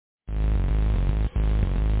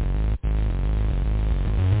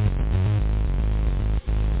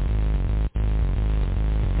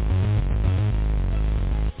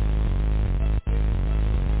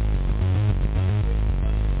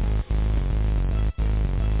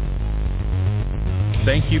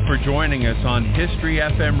Thank you for joining us on History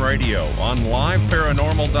FM Radio on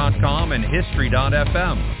liveparanormal.com and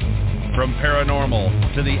history.fm. From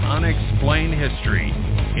paranormal to the unexplained history,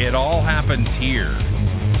 it all happens here.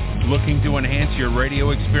 Looking to enhance your radio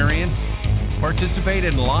experience? Participate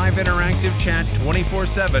in live interactive chat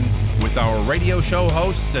 24/7 with our radio show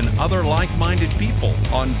hosts and other like-minded people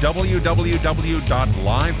on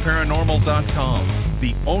www.liveparanormal.com,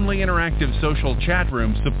 the only interactive social chat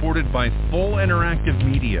room supported by full interactive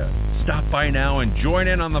media. Stop by now and join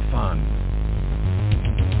in on the fun.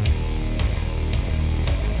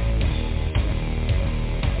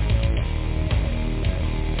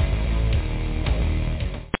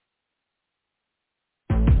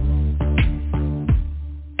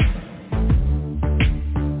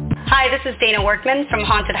 Hi, this is Dana Workman from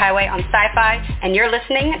Haunted Highway on Sci-Fi, and you're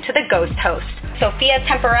listening to the Ghost Host, Sophia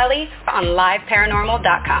Temperilli, on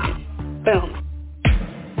liveparanormal.com. Boom.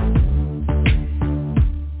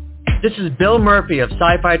 This is Bill Murphy of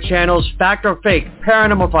Sci-Fi Channel's Fact or Fake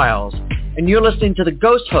Paranormal Files, and you're listening to the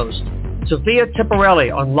Ghost Host, Sophia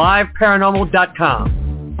Temperilli, on liveparanormal.com.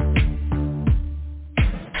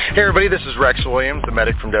 Hey everybody, this is Rex Williams, the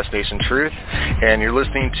medic from Destination Truth, and you're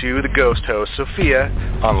listening to the Ghost Host, Sophia,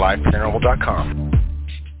 on liveparanormal.com.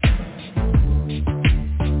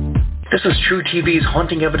 This is True TV's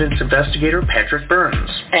haunting evidence investigator, Patrick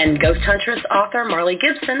Burns. And Ghost Huntress author, Marley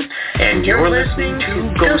Gibson. And you're listening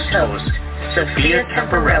to Ghost Host, Sophia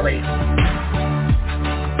Temperilli.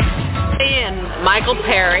 And Michael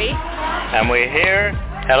Perry. And we're here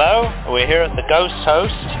at the Ghost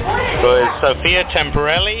Host with Sophia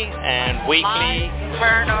Temperilli and weekly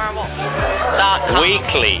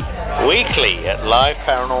Paranormal.com. Weekly at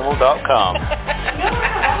liveparanormal.com.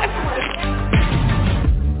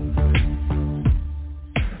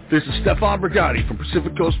 This is Stefan Brigatti from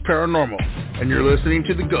Pacific Coast Paranormal, and you're listening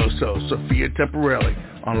to the Ghost Host, Sophia Temperilli,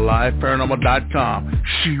 on liveparanormal.com.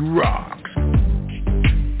 She rocks.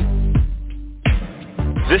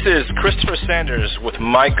 This is Christopher Sanders with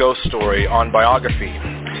My Ghost Story on Biography.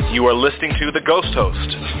 You are listening to the Ghost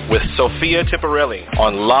Host with Sophia Temperilli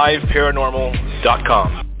on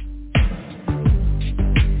liveparanormal.com.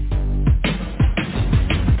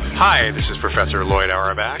 Hi, this is Professor Lloyd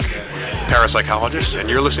Auerbach, parapsychologist, and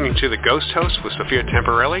you're listening to the Ghost Host with Sophia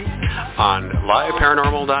Temperilli on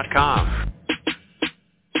liveparanormal.com.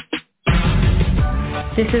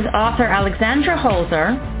 This is author Alexandra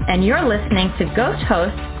Holzer, and you're listening to Ghost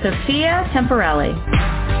Host Sophia Temperilli.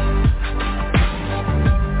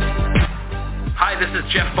 Hi, this is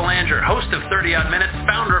Jeff Belanger, host of 30 Odd Minutes,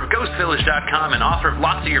 founder of GhostVillage.com, and author of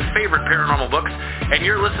lots of your favorite paranormal books, and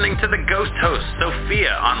you're listening to the Ghost Host,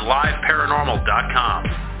 Sophia, on liveparanormal.com.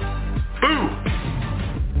 Boo!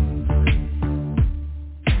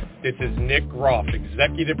 This is Nick Groff,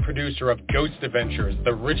 executive producer of Ghost Adventures,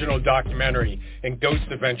 the original documentary, and Ghost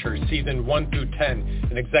Adventures Season 1 through 10,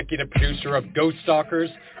 and executive producer of Ghost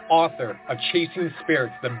Stalkers, author of Chasing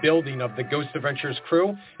Spirits, the building of the Ghost Adventures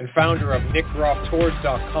crew, and founder of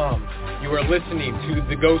NickGroffTours.com. You are listening to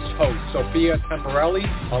the Ghost Host, Sophia Temperilli,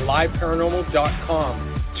 on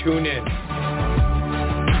liveparanormal.com. Tune in.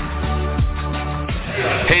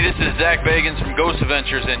 Hey, this is Zach Bagans from Ghost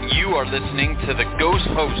Adventures, and you are listening to the Ghost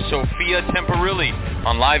Host, Sophia Temperilli,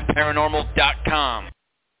 on liveparanormal.com.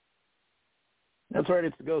 That's right,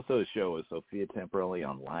 it's the Ghost Host Show with Sophia Temperilli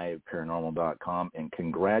on liveparanormal.com, and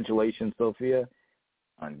congratulations, Sophia,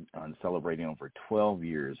 on celebrating over 12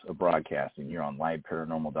 years of broadcasting here on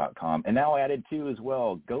liveparanormal.com, and now added to as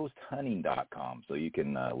well, ghosthunting.com, so you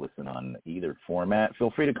can listen on either format.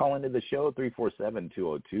 Feel free to call into the show,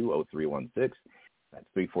 347-202-0316. That's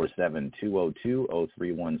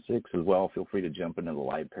 347-202-0316 as well. Feel free to jump into the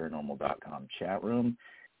liveparanormal.com chat room.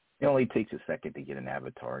 It only takes a second to get an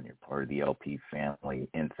avatar and you're part of the LP family.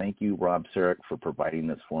 And thank you, Rob Sarek, for providing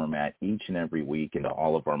this format each and every week, and to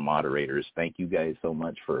all of our moderators. Thank you guys so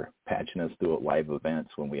much for patching us through at live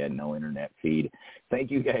events when we had no internet feed. Thank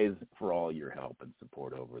you guys for all your help and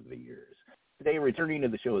support over the years. Today, returning to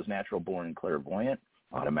the show is natural-born clairvoyant,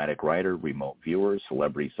 automatic writer, remote viewer,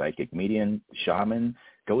 celebrity psychic medium, shaman,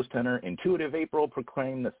 ghost hunter, intuitive April,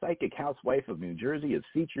 proclaimed the psychic housewife of New Jersey, is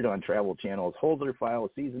featured on Travel Channel's Holzer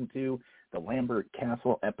Files Season 2, the Lambert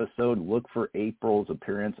Castle episode. Look for April's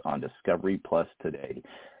appearance on Discovery Plus today.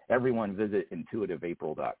 Everyone visit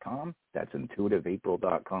intuitiveapril.com. That's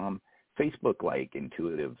intuitiveapril.com. Facebook like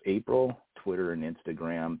Intuitive April, Twitter and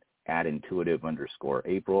Instagram at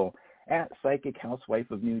 @intuitive_April. At Psychic Housewife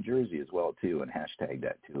of New Jersey as well, too, and hashtag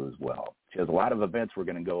that, too, as well. She has a lot of events we're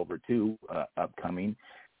going to go over, too, upcoming.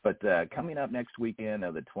 But coming up next weekend,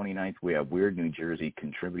 the 29th, we have Weird New Jersey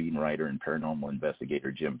contributing writer and paranormal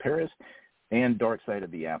investigator Jim Paris. And Dark Side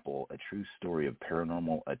of the Apple, a true story of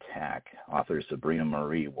paranormal attack. Author Sabrina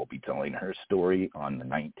Marie will be telling her story on the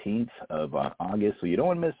 19th of August. So you don't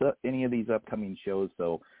want to miss any of these upcoming shows.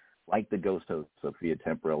 So like the Ghost Host Sophia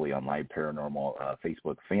Temperilli on Live Paranormal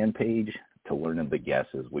Facebook fan page to learn of the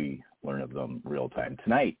guests as we learn of them real time.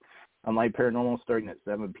 Tonight on Live Paranormal starting at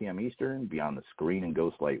 7 p.m. Eastern, Beyond the Screen and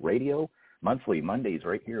Ghostlight Radio. Monthly, Mondays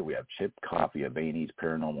right here, we have Chip Coffey of A&E's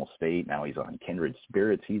Paranormal State. Now he's on Kindred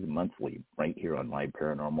Spirits. He's monthly right here on Live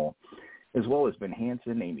Paranormal, as well as Ben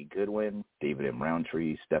Hansen, Amy Goodwin, David M.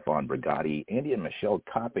 Roundtree, Stefan Brigatti, Andy and Michelle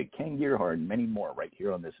Kopic, Ken Gearhart, and many more right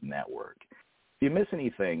here on this network. If you miss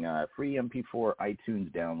anything, free MP4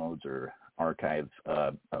 iTunes downloads or archives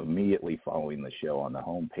immediately following the show on the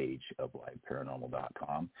homepage of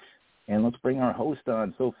liveparanormal.com. And let's bring our host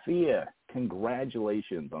on, Sophia.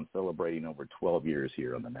 Congratulations on celebrating over 12 years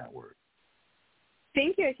here on the network.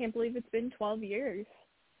 Thank you. I can't believe it's been 12 years.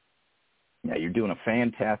 Yeah, you're doing a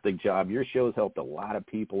fantastic job. Your show's helped a lot of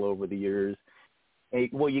people over the years. Hey,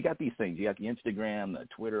 well, you got these things. You got the Instagram, the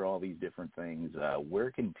Twitter, all these different things. Where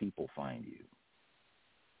can people find you?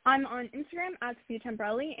 I'm on Instagram at Sophia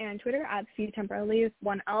Temperilli and Twitter at Sophia Temperilli with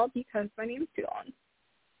one L because my name's too long.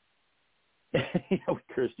 We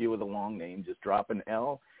cursed you with a long name. Just drop an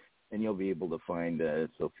L, and you'll be able to find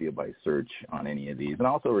Sophia by search on any of these. And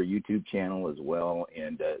also our YouTube channel as well.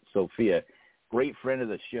 And Sophia, great friend of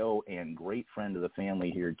the show and great friend of the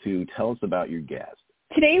family here, too. Tell us about your guest.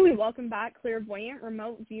 Today we welcome back clairvoyant,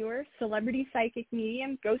 remote viewer, celebrity psychic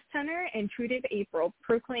medium, ghost hunter, intuitive April,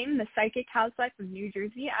 proclaimed the psychic housewife of New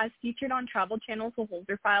Jersey as featured on Travel Channel's The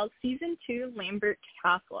Holzer Files Season 2 Lambert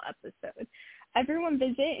Castle episode. Everyone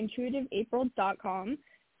visit intuitiveapril.com,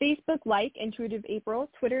 Facebook like Intuitive April,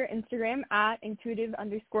 Twitter, Instagram at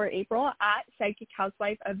intuitive_April, at Psychic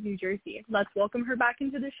Housewife of New Jersey. Let's welcome her back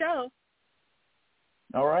into the show.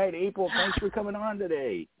 All right, April, thanks for coming on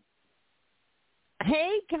today.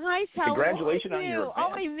 Hey, guys, how Congratulations are you? On your event.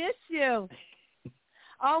 Oh, I miss you.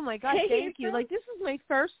 Oh, my God, hey, thank you. Like, this is my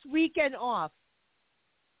first weekend off.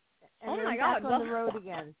 And oh, my God. God. On the road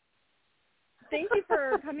again. Thank you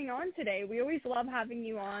for coming on today. We always love having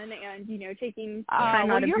you on and, taking time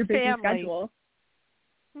out of your busy schedule.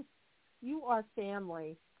 You are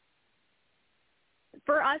family.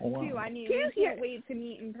 For us, too. I mean, we can't wait to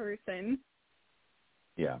meet in person.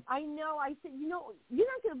 Yeah. I know. I said, you're not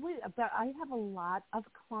going to believe it, but I have a lot of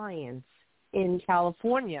clients in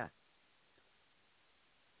California.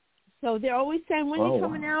 So they're always saying, when are you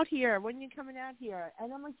coming out here? When are you coming out here?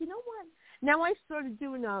 And I'm like, you know what? Now I started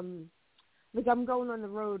doing, like I'm going on the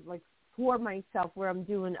road, like for myself, where I'm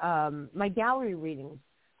doing my gallery readings.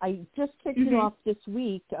 I just kicked it off this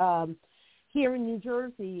week here in New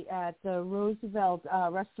Jersey at the Roosevelt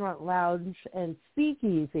Restaurant Lounge and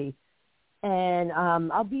Speakeasy. And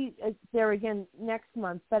I'll be there again next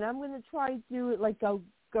month. But I'm going to try to do it, like go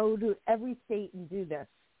to every state and do this.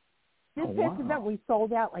 This past event, we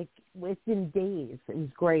sold out like within days. It was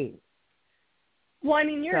great. Well, I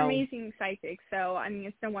mean, you're amazing psychic, so, I mean,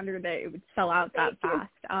 it's no wonder that it would sell out that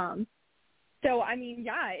fast. So, I mean,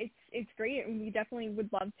 yeah, it's great, and we definitely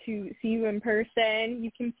would love to see you in person.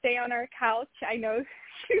 You can stay on our couch. I know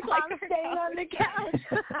you like I'm staying on the couch.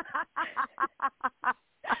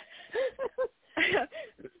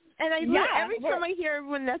 And every time I hear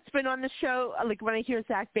when that's been on the show, like when I hear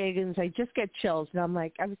Zach Bagans, I just get chills. And I'm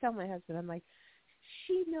like, I was telling my husband, I'm like,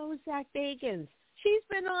 she knows Zach Bagans. She's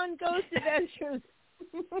been on Ghost Adventures.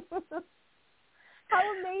 How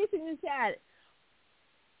amazing is that?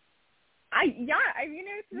 I mean,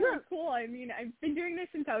 it's really cool. I mean, I've been doing this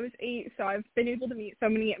since I was 8, so I've been able to meet so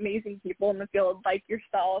many amazing people in the field like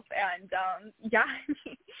yourself. And, I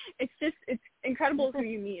mean, it's incredible who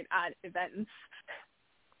you meet at events.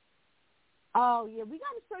 Oh, yeah, we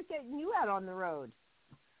got to start getting you out on the road.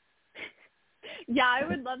 Yeah, I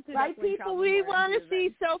would love to. Right, people, we want to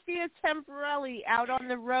see Sophia Temperilli out on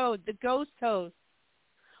the road, the Ghost Host.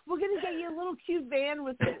 We're going to get you a little cute van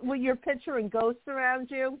with your picture and ghosts around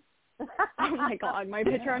you. Oh, my God, my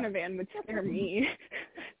picture on a van would scare me.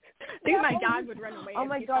 I think my dad would run away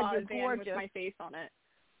if he saw a van with my face on it.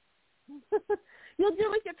 You'll do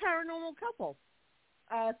like a paranormal couple.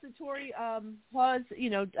 Satori Hawes,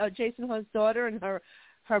 Jason Hawes' daughter and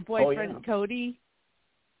her boyfriend Cody.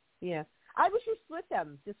 Yeah. I wish you split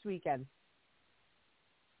them this weekend.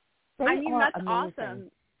 I mean, that's awesome.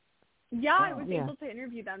 Yeah, I was able to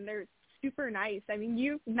interview them. They're super nice. I mean,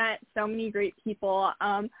 you've met so many great people.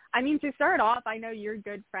 I mean, to start off, I know you're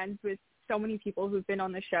good friends with so many people who've been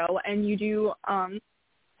on the show, and you do a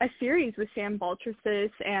series with Sam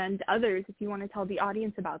Baltrisis and others, if you want to tell the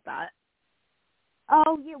audience about that.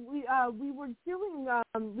 Oh yeah, we were doing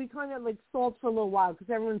we kind of like stalled for a little while because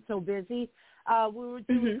everyone's so busy. We were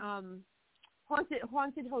doing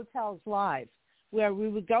haunted hotels live, where we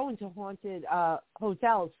would go into haunted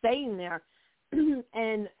hotels, staying there,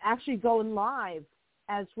 and actually going live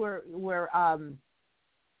as we're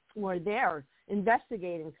there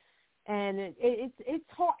investigating. And it's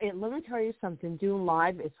hard. Let me tell you something. Doing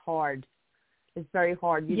live is hard. It's very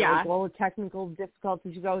hard. You know, like all the technical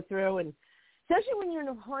difficulties you go through, and especially when you're in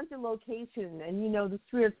a haunted location and, you know, the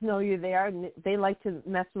spirits know you're there and they like to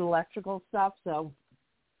mess with electrical stuff. So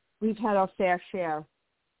we've had our fair share.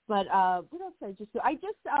 But what else did I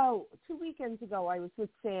just do? 2 weekends ago, I was with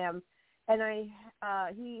Sam, and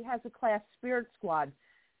he has a class spirit squad.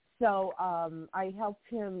 So I helped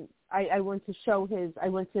him. I went to show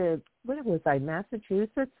where was I,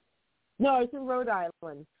 Massachusetts? No, I was in Rhode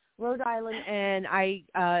Island, and I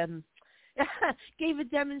gave a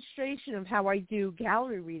demonstration of how I do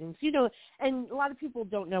gallery readings. You know, and a lot of people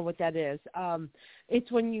don't know what that is.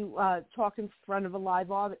 It's when you talk in front of a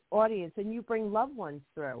live audience and you bring loved ones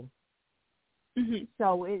through. Mm-hmm.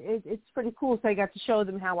 So it's pretty cool. So I got to show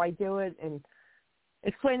them how I do it and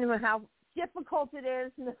explain to them how difficult it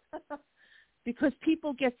is because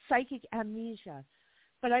people get psychic amnesia.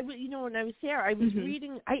 But when I was there, I was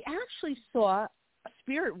reading. I actually saw a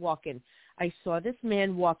spirit walking. I saw this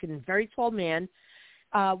man walking, a very tall man,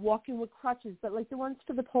 walking with crutches, but like the ones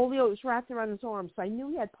for the polio, it was wrapped around his arm, so I knew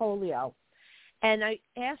he had polio. And I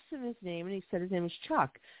asked him his name, and he said his name was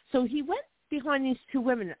Chuck. So he went behind these two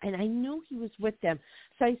women, and I knew he was with them.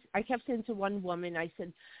 So I kept saying to one woman, I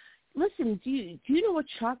said, listen, do you know what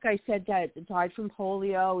Chuck, I said, that died from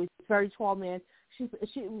polio? He's a very tall man. She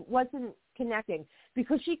wasn't connecting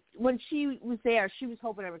because when she was there, she was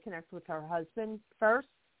hoping I would connect with her husband first.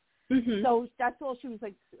 Mm-hmm. So that's all she was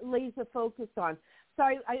like laser focused on. So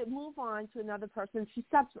I move on to another person. She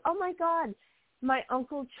stops. Oh my God, my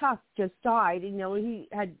Uncle Chuck just died. You know, he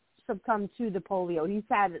had succumbed to the polio. He's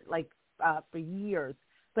had it like for years,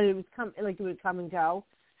 but it would come and go.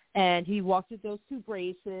 And he walked with those two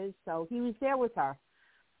braces, so he was there with her.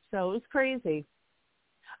 So it was crazy.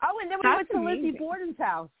 Oh, and then we went to Lizzie Borden's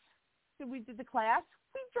house. So we did the class.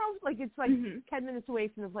 We drove, it's 10 minutes away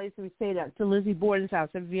from the place that we stayed at, to Lizzie Borden's house.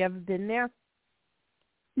 Have you ever been there?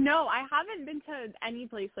 No, I haven't been to any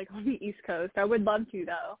place on the East Coast. I would love to,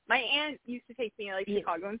 though. My aunt used to take me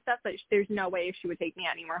Chicago and stuff, but there's no way she would take me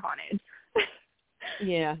anywhere haunted.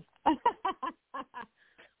 Yeah.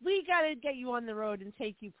 We got to get you on the road and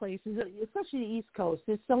take you places, especially the East Coast.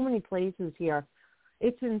 There's so many places here.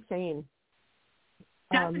 It's insane.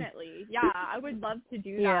 Definitely. Yeah, I would love to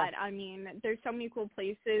do that. I mean, there's so many cool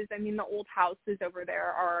places. I mean, the old houses over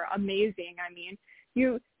there are amazing. I mean,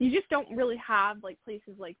 you just don't really have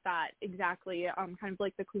places like that exactly, kind of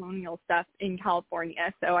like the colonial stuff in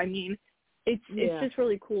California. So, I mean, it's just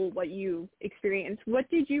really cool what you experienced. What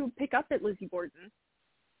did you pick up at Lizzie Borden?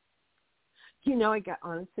 You know, I got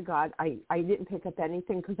honest to God, I didn't pick up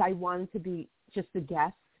anything because I wanted to be just a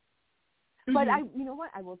guest. Mm-hmm. But you know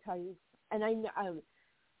what? I will tell you, and I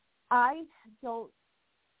don't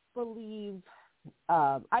believe.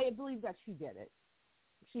 I believe that she did it.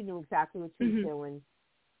 She knew exactly what she was doing.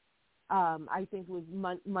 I think it was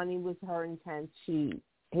money was her intent. She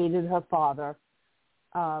hated her father.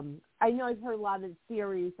 I know I've heard a lot of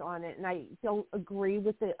theories on it, and I don't agree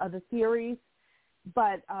with the other theories.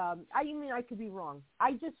 But I mean, I could be wrong.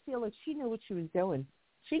 I just feel like she knew what she was doing.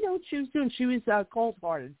 She knew what she was doing. She was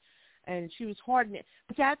cold-hearted. And she was hard in it.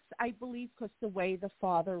 But that's, I believe, because the way the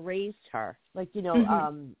father raised her. It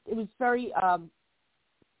was very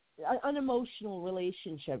unemotional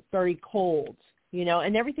relationship, very cold,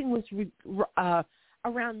 and everything was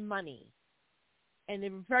around money. And they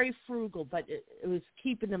were very frugal, but it was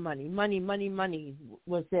keeping the money. Money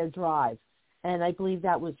was their drive. And I believe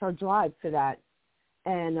that was her drive for that.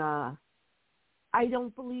 And I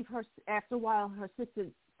don't believe her, after a while, her sister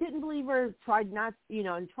didn't believe her, tried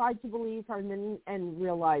to believe her, and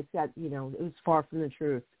realized that, it was far from the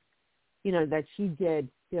truth, that she did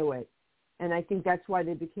do it. And I think that's why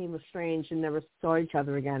they became estranged and never saw each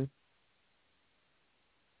other again.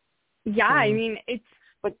 Yeah, I mean,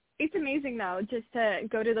 it's amazing, though, just to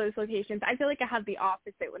go to those locations. I feel like I have the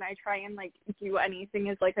opposite when I try and, do anything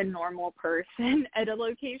as, a normal person at a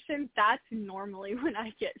location. That's normally when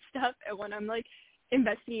I get stuff, and when I'm,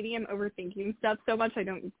 investigating and overthinking stuff so much, I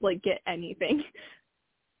don't get anything.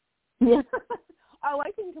 Yeah. Oh,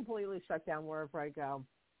 I can completely shut down wherever I go.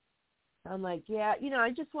 I'm I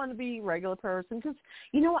just want to be a regular person because,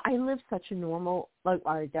 I live such a normal,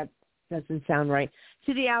 that doesn't sound right,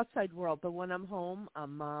 to the outside world. But when I'm home,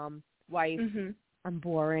 I'm mom, wife, I'm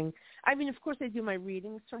boring. I mean, of course, I do my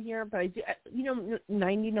readings from here, but I do,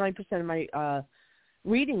 99% of my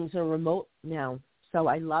readings are remote now, so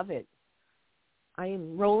I love it. I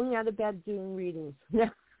am rolling out of bed doing readings.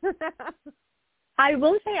 I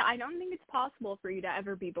will say, I don't think it's possible for you to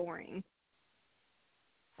ever be boring.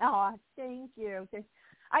 Oh, thank you.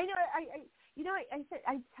 I know.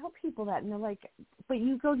 I tell people that, and they're like, "But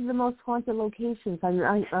you go to the most haunted locations."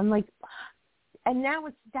 I'm like, and now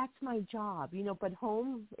that's my job, But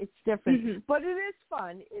home, it's different. Mm-hmm. But it is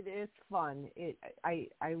fun. It is fun.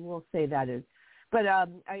 I will say that is. But I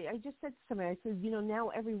just said to somebody, I said, now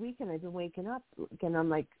every weekend I've been waking up, and I'm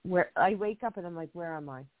like, I wake up and I'm like, where am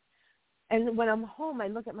I? And when I'm home, I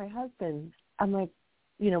look at my husband. I'm like,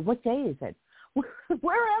 what day is it?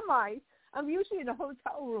 Where am I? I'm usually in a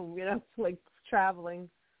hotel room, like traveling.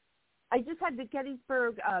 I just had the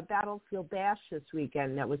Gettysburg Battlefield Bash this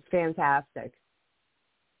weekend. That was fantastic.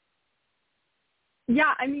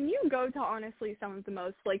 Yeah, I mean, you go to honestly some of the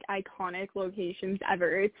most iconic locations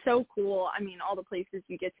ever. It's so cool. I mean, all the places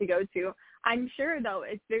you get to go to. I'm sure though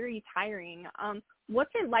it's very tiring.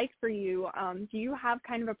 What's it like for you? Do you have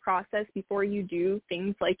kind of a process before you do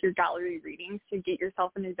things like your gallery readings to get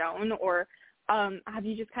yourself in a zone, or have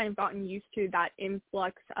you just kind of gotten used to that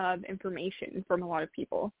influx of information from a lot of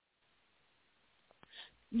people?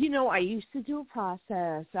 I used to do a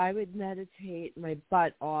process. I would meditate my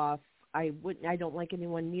butt off. I don't like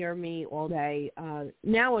anyone near me all day.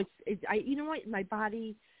 Now my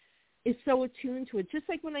body is so attuned to it. Just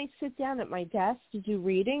like when I sit down at my desk to do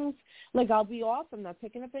readings, I'll be off. I'm not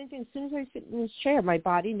picking up anything. As soon as I sit in this chair, my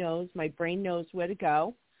body knows, my brain knows where to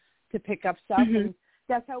go to pick up stuff. Mm-hmm. And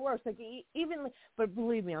that's how it works. But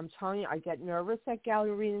believe me, I'm telling you, I get nervous at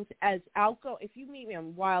gallery readings. As outgoing, if you meet me,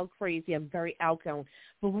 I'm wild, crazy. I'm very outgoing.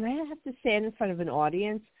 But when I have to stand in front of an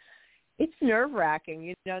audience, it's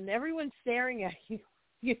nerve-wracking, and everyone's staring at you.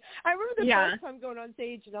 I remember the first time going on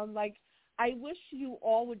stage, and I'm like, I wish you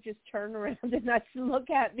all would just turn around and not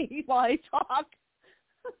look at me while I talk.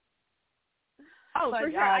 Oh,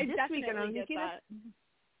 for sure. I definitely get that.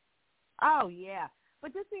 Oh, yeah.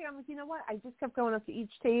 But this thing, I'm like, what? I just kept going up to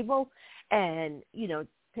each table and,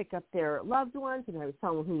 pick up their loved ones, and I was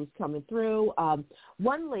telling them who was coming through.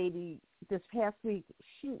 One lady this past week,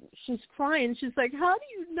 she's crying. She's like, how do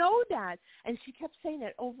you know that? And she kept saying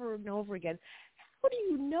that over and over again. How do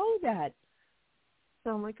you know that?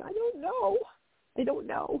 So I'm like, I don't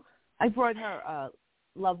know. I brought her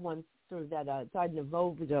loved one through that died of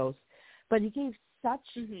overdose, but he gave such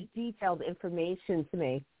detailed information to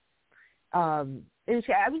me. I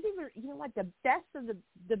was even,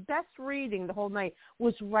 the best reading the whole night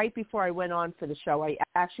was right before I went on for the show.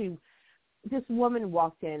 This woman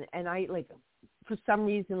walked in, and for some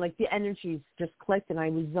reason, the energies just clicked, and I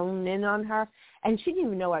was zoned in on her, and she didn't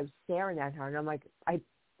even know I was staring at her. And I'm like,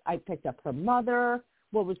 I picked up her mother,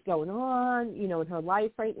 what was going on, in her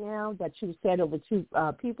life right now, that she was sad over two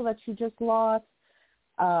people that she just lost.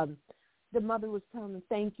 The mother was telling me,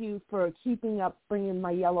 thank you for keeping up, bringing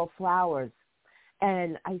my yellow flowers.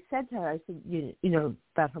 And I said to her, I said,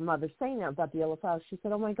 about her mother saying that, about the yellow flowers. She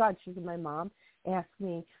said, oh, my God. She said, my mom asked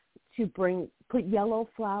me to put yellow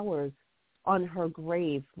flowers on her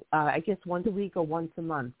grave, I guess once a week or once a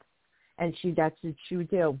month. And that's what she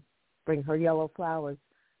would do, bring her yellow flowers.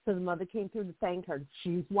 So the mother came through to thank her.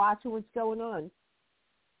 She's watching what's going on.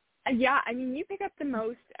 Yeah, I mean, you pick up the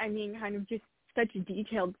most, kind of just such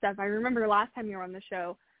detailed stuff. I remember last time you were on the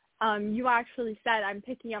show, you actually said, I'm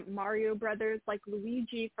picking up Mario Brothers, like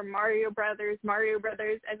Luigi from Mario Brothers,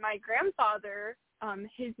 and my grandfather,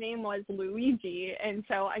 his name was Luigi, and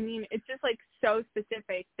so, it's just, so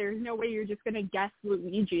specific. There's no way you're just going to guess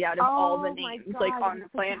Luigi out of all the names, on the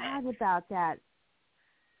planet. I forgot about that.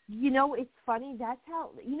 It's funny, that's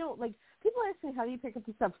how, people ask me, how do you pick up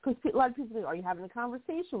the stuff? Because a lot of people think, are you having a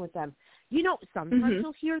conversation with them? Sometimes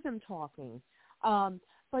you'll hear them talking.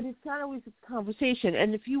 But it's not always a conversation.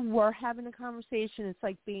 And if you were having a conversation, it's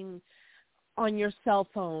like being on your cell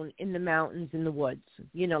phone in the mountains, in the woods,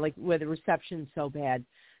 where the reception's so bad.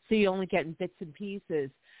 So you're only getting bits and pieces.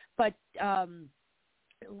 But a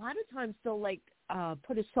lot of times they'll,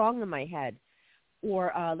 put a song in my head.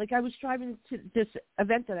 Or, I was driving to this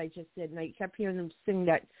event that I just did, and I kept hearing them sing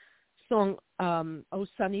that song, Oh,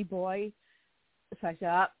 Sonny Boy. So I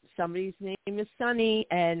said, somebody's name is Sonny,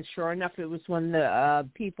 and sure enough, it was one of the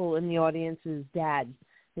people in the audience's dad.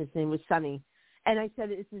 His name was Sonny. And I said,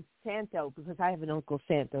 this is Santo, because I have an Uncle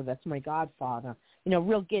Santo. That's my godfather.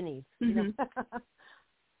 Real guineas.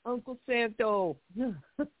 Uncle Santo.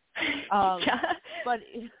 But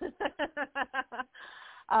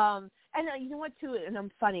And you know what, too, and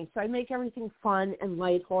I'm funny, so I make everything fun and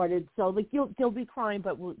lighthearted. So, like, you'll be crying,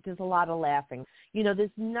 but there's a lot of laughing. You know, there's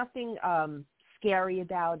nothing scary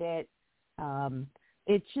about it.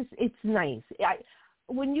 It's nice.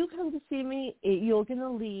 When you come to see me, you're going to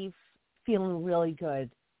leave feeling really good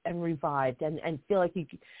and revived and feel like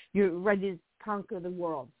you're ready to conquer the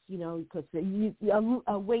world, you know, because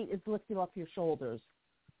a weight is lifted off your shoulders.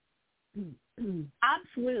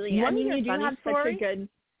 Absolutely. I mean, you do have such a good...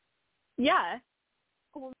 Yeah.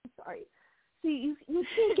 Oh, I'm sorry. See, you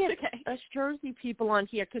can't get us Jersey people on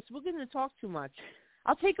here because we're going to talk too much.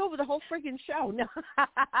 I'll take over the whole friggin' show. No.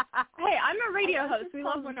 Hey, I'm a radio host. We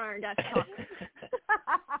love when our guests talk.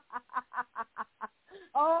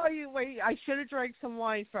 Oh, wait! I should have drank some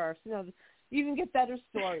wine first. No, you can get better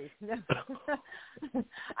stories.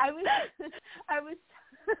 I was.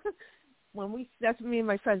 That's what me and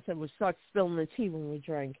my friend said. We start spilling the tea when we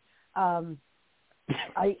drink.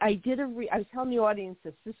 I was telling the audience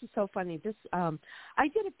this is so funny. I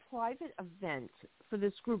did a private event for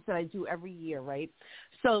this group that I do every year, right?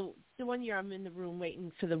 So the one year I'm in the room waiting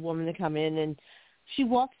for the woman to come in, and she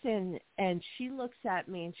walks in and she looks at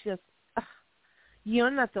me and she goes,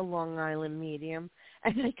 "You're not the Long Island medium."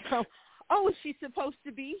 And I go, "Oh, is she supposed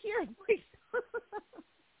to be here?"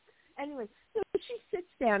 Anyway, so she sits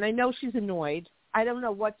down. I know she's annoyed. I don't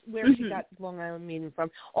know where she got Long Island medium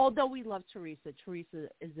from, although we love Teresa. Teresa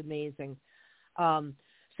is amazing.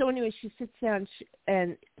 So anyway, she sits down,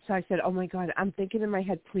 and so I said, "Oh, my God, I'm thinking in my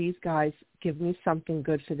head, please, guys, give me something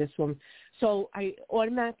good for this woman." So I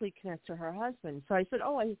automatically connect to her husband. So I said,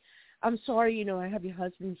 "Oh, I'm sorry, you know, I have your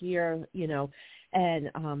husband here, you know," and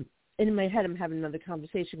in my head I'm having another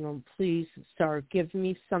conversation going, "Please, sir, give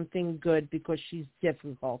me something good because she's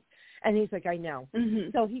difficult." And he's like, "I know."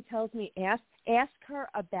 So he tells me, ask her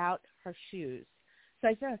about her shoes. So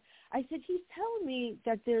I said, "He's telling me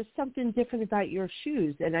that there's something different about your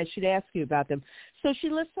shoes, and I should ask you about them." So she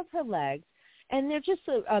lifts up her legs, and they're just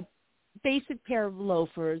a basic pair of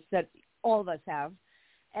loafers that all of us have.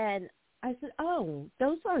 And I said, "Oh,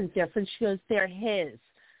 those aren't different." She goes, "They're his."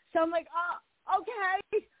 So I'm like, "Oh,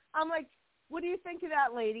 okay." I'm like, "What do you think of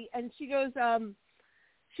that, lady?" And she goes, "Well,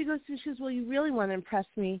 you really want to impress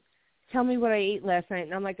me. Tell me what I ate last night."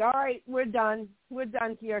 And I'm like, "All right, we're done. We're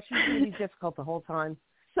done here." She's going to be difficult the whole time.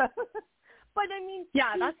 So, but I mean,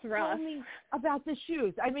 yeah, that's rough. Told me about the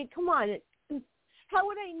shoes. I mean, come on. How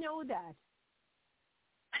would I know that?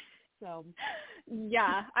 So,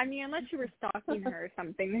 yeah, I mean, unless you were stalking her or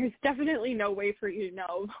something, there's definitely no way for you to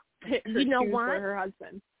know that her you know shoes what? were her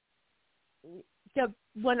husband.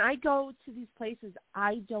 When I go to these places,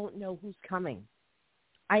 I don't know who's coming.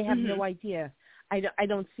 I have no idea. I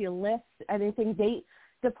don't see a list, anything.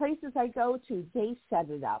 The places I go to, they set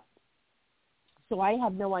it up. So I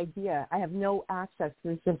have no idea. I have no access to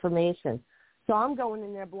this information. So I'm going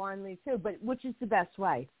in there blindly too, but which is the best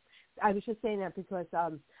way? I was just saying that because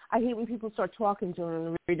I hate when people start talking during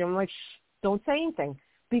the reading. I'm like, shh, don't say anything,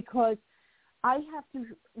 because I have to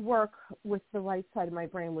work with the right side of my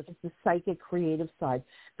brain, which is the psychic creative side.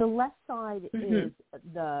 The left side is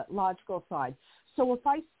the logical side. So if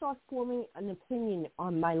I start forming an opinion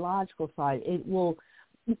on my logical side, it will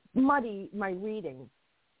muddy my reading,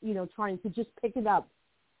 you know, trying to just pick it up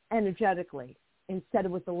energetically instead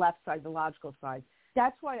of with the left side, the logical side.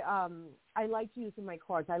 That's why I like using my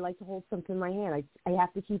cards. I like to hold something in my hand. I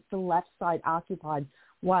have to keep the left side occupied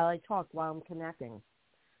while I talk, while I'm connecting.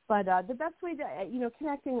 But the best way to,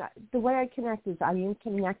 connecting, the way I connect is I am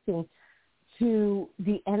connecting to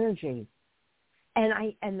the energy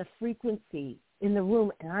and the frequency in the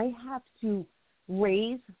room, and I have to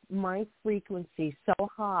raise my frequency so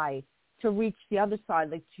high to reach the other side,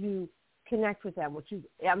 like to connect with them, which is,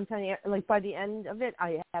 I'm telling you, like by the end of it,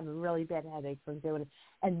 I have a really bad headache from doing it,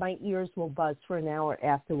 and my ears will buzz for an hour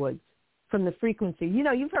afterwards from the frequency. You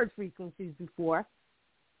know, you've heard frequencies before.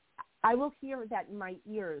 I will hear that in my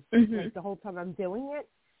ears like the whole time I'm doing it,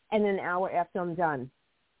 and an hour after I'm done.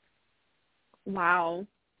 Wow.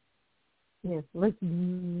 Yeah, like,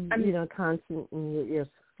 constant in your ears.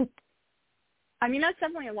 I mean, that's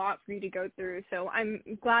definitely a lot for you to go through, so I'm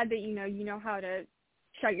glad that, you know how to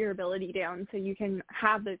shut your ability down so you can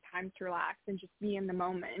have those times to relax and just be in the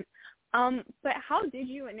moment. But how did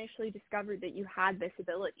you initially discover that you had this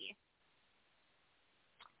ability?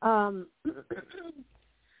 I'm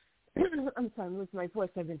sorry, I'm losing my voice.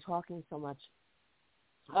 I've been talking so much.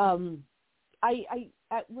 When I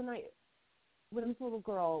was a little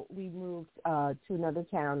girl, we moved to another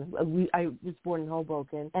town. I was born in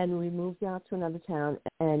Hoboken, and we moved out to another town.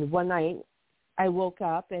 And one night, I woke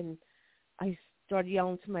up and I started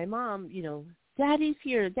yelling to my mom, "Daddy's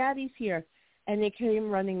here, Daddy's here." and they came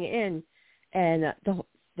running in, and the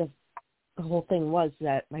whole thing was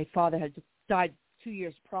that my father had died 2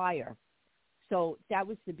 years prior. So that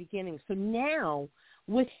was the beginning. So now,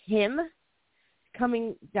 with him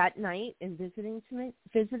coming that night and visiting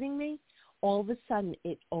me, all of a sudden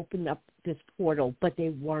it opened up this portal, but they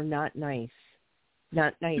were not nice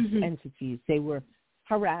entities. They were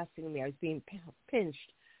harassing me. I was being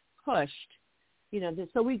pinched, pushed.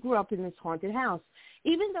 So we grew up in this haunted house.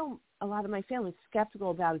 Even though a lot of my family was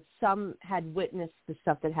skeptical about it, some had witnessed the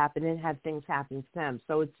stuff that happened and had things happen to them.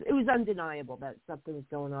 So it was undeniable that something was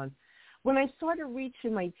going on. When I started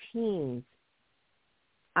reaching my teens,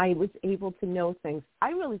 I was able to know things. I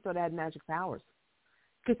really thought I had magic powers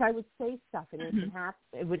because I would say stuff and it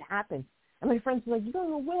would happen. And my friends were like, "You're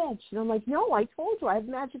a witch." And I'm like, "No, I told you I have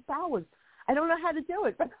magic powers. I don't know how to do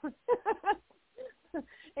it."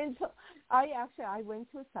 And so I went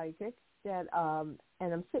to a psychic that,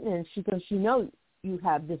 and I'm sitting there and she goes, "You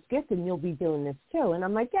have this gift and you'll be doing this too." And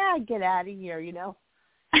I'm like, "Yeah, get out of here,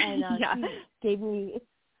 And she gave me,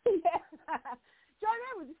 John,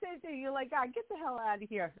 I was the same thing. You're like, get the hell out of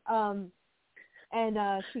here. And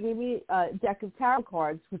she gave me a deck of tarot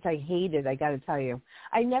cards, which I hated, I got to tell you.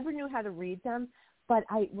 I never knew how to read them, but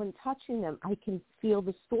when touching them, I can feel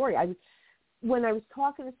the story. When I was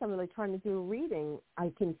talking to somebody, like trying to do a reading,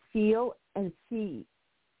 I can feel and see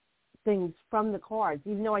things from the cards,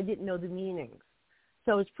 even though I didn't know the meanings.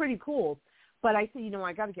 So it's pretty cool. But I said,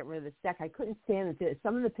 I got to get rid of this deck. I couldn't stand it.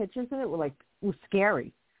 Some of the pictures in it were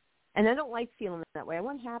scary. And I don't like feeling that way. I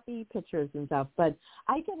want happy pictures and stuff. But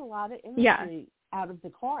I get a lot of imagery out of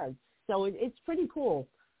the cards. So it's pretty cool.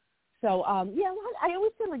 So, I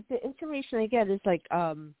always feel like the information I get is like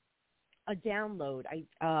a download.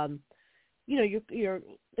 You're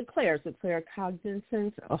the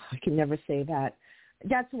claircognizance. Oh, I can never say that.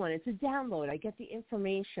 That's one. It's a download. I get the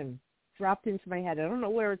information dropped into my head. I don't know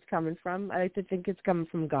where it's coming from. I like to think it's coming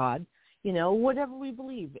from God. Whatever we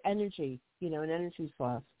believe, energy, an energy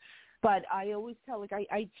source. But I always tell,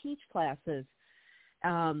 I teach classes,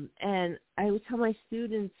 and I always tell my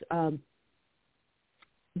students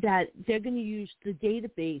that they're going to use the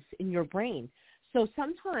database in your brain. So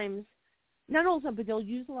sometimes, not all the time, but they'll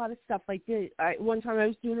use a lot of stuff like this. One time I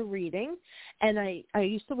was doing a reading, and I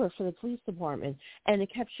used to work for the police department, and it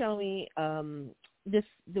kept showing me one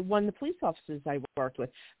of the police officers I worked with,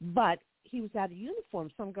 but he was out of uniform.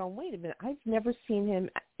 So I'm going, wait a minute, I've never seen him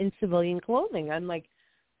in civilian clothing. I'm like,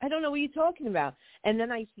 I don't know what you're talking about. And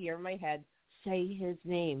then I hear in my head, say his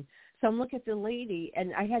name. So I'm looking at the lady,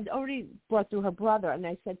 and I had already brought through her brother, and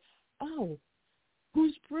I said, "Oh,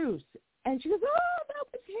 who's Bruce?" And she goes, "Oh, that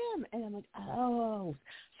was him." And I'm like, "Oh,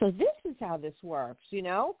 so this is how this works,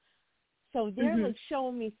 So they're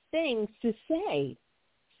showing me things to say.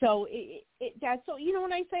 So that's so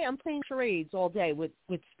when I say I'm playing charades all day with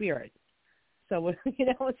spirit. So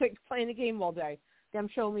it's like playing a game all day. Them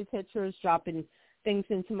showing me pictures, dropping things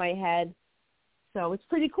into my head. So it's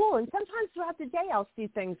pretty cool. And sometimes throughout the day I'll see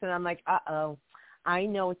things and I'm like, uh-oh, I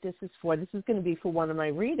know what this is for. This is going to be for one of my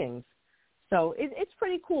readings. So it's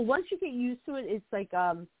pretty cool. Once you get used to it, it's like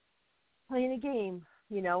playing a game,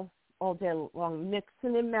 all day long,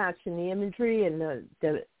 mixing and matching the imagery and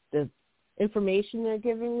the information they're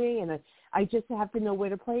giving me. And I just have to know where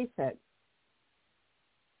to place it.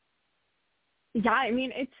 Yeah, I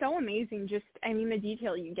mean, it's so amazing. The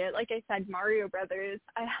detail you get. Like I said, Mario Brothers,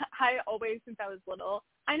 I always, since I was little,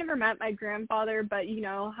 I never met my grandfather, but you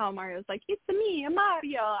know how Mario's like, it's me,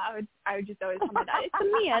 Mario. I would just always come to that, it's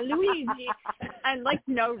me, Luigi. And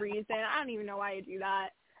no reason. I don't even know why I do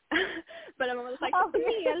that. But I'm always like, it's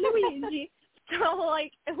me, Luigi. So,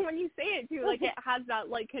 when you say it, too, it has that,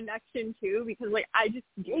 connection, too, because, I just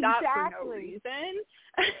do that for no reason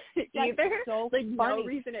either. So no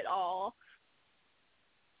reason at all.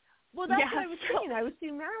 Well, that's what I was saying. I was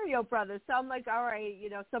seeing Mario Brothers, so I'm like, all right,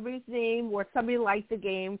 somebody's name or somebody liked the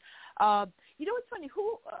game. What's funny?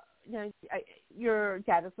 Who, your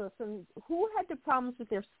dad is listening. Who had the problems with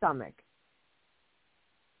their stomach?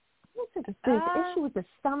 What's it? There's an issue with the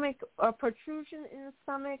stomach or protrusion in the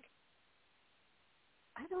stomach.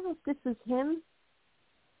 I don't know if this is him.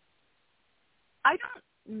 I don't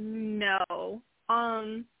know.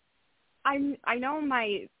 I know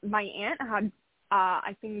my aunt had.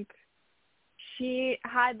 I think she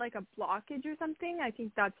had a blockage or something. I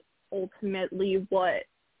think that's ultimately what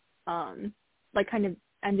kind of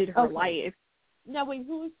ended her life. No, wait,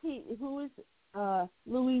 who is he? Who is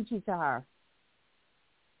Luigi to her?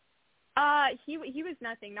 He was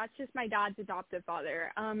nothing. That's just my dad's adoptive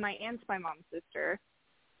father. My aunt's my mom's sister.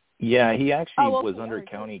 Yeah, he actually was under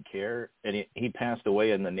county care, and he passed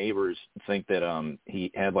away, and the neighbors think that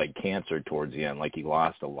he had like cancer towards the end, like he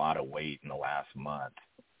lost a lot of weight in the last month.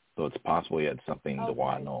 So it's possible he had something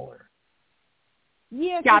duodenal or...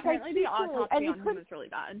 Yeah, apparently the autopsy on him was really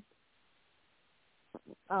bad.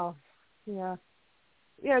 Oh, yeah.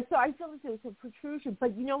 Yeah, so I feel like there's a protrusion,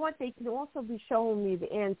 but you know what? They can also be showing me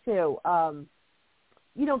the end, too.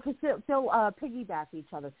 Because they'll piggyback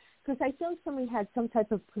each other. Because I feel like somebody had some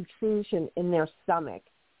type of protrusion in their stomach,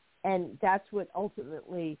 and that's what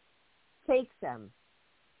ultimately takes them.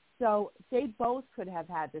 So they both could have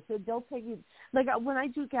had this. So they'll piggy, like when I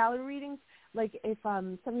do gallery readings, like if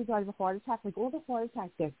somebody died of a heart attack, like all the heart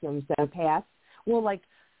attack victims that have passed will like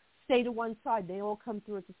stay to one side. They all come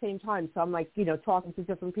through at the same time. So I'm like, talking to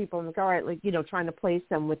different people. I'm like, all right, like, trying to place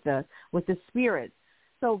them with the spirit.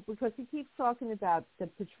 So because he keeps talking about the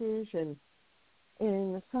protrusion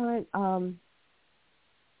in the side, and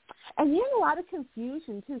he had a lot of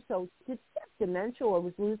confusion too. So did he have dementia or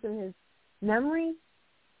was losing his memory?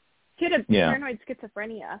 He had paranoid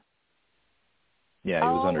schizophrenia. Yeah, he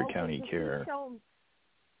was under county care.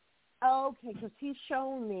 Okay, because he's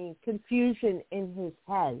showing me confusion in his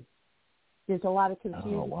head. There's a lot of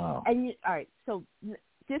confusion. Oh, wow. And all right, so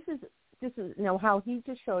this is how he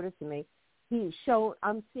just showed it to me.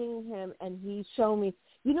 I'm seeing him, and he showed me,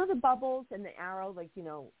 the bubbles and the arrow, like,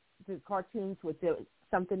 the cartoons with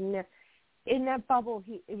something in there. In that bubble,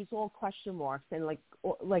 it was all question marks and like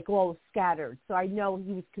all scattered. So I know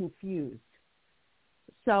he was confused.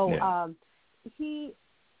 So did he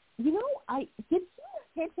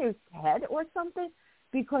hit his head or something?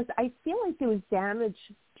 Because I feel like there was damage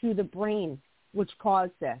to the brain which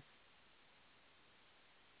caused this.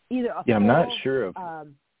 I'm not sure if.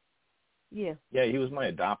 Yeah, he was my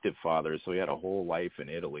adoptive father, so he had a whole life in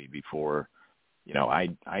Italy before, I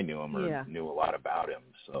knew him or knew a lot about him.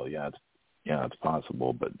 So it's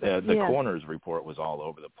possible. But the coroner's report was all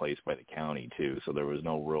over the place by the county too, so there was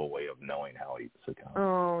no real way of knowing how he succumbed.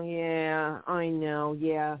 Oh yeah, I know.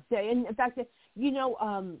 Yeah, and in fact,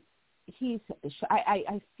 he's.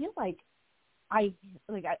 I feel like I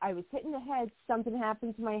was hitting the head. Something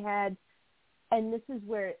happened to my head, and this is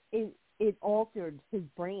where it altered his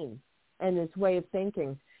brain and his way of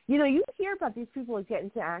thinking. You hear about these people that get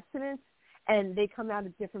into accidents and they come out a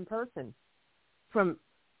different person from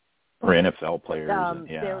or NFL players.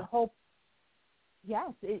 Their whole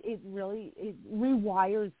it really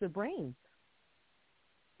rewires the brain.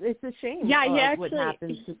 It's a shame. Yeah, what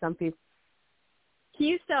happens to some people. He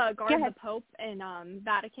used to guard the Pope in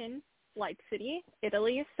Vatican City,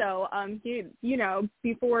 Italy. So,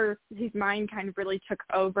 before his mind kind of really took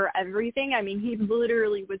over everything, I mean, he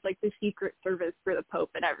literally was like the Secret Service for the Pope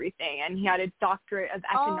and everything. And he had a doctorate of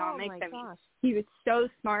economics. He was so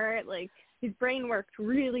smart. Like, his brain worked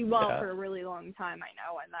really well for a really long time, I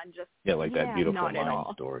know. And then just, that beautiful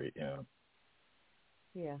mind story. Yeah.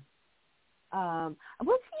 Was he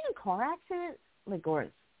in a car accident? Or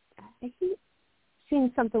he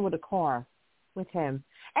seen something with a car with him,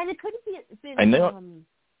 and it could have been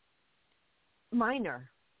minor.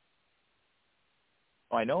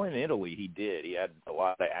 I know in Italy he did. He had a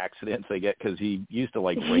lot of accidents because he used to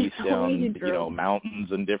race down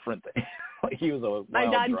mountains and different things. He was a wild My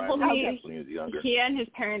dad driver told me when he was younger. He and his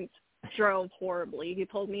parents drove horribly. He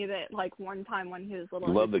told me that one time when he was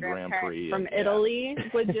little, Loved his the Grand Prix from Italy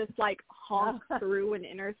would just honk through an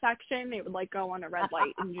intersection. They would go on a red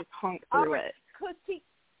light and just honk through it. Because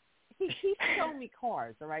he showed me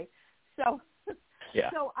cars, all right? So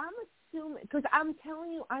so I'm assuming, because I'm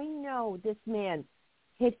telling you, I know this man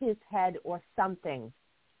hit his head or something,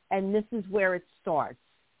 and this is where it starts.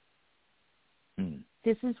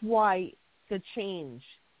 This is why the change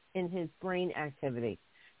in his brain activity.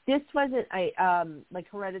 This wasn't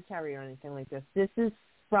hereditary or anything like this. This is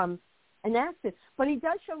from an accident. But he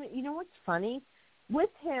does show me, what's funny? With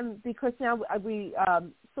him, because now we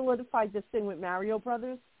solidified this thing with Mario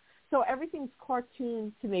Brothers, so everything's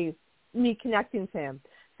cartoon to me connecting to him.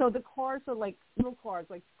 So the cars are like little cars,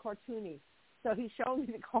 like cartoony. So he's showing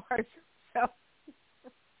me the cars. So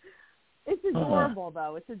it's adorable,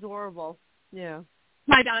 though. It's adorable. Yeah.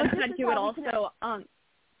 My dad said he would also,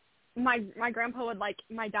 my grandpa would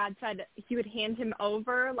my dad said he would hand him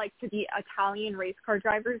over to the Italian race car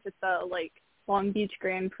drivers at the Long Beach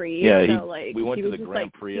Grand Prix. Yeah, so, we went to the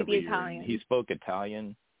Grand Prix every year. Italian. He spoke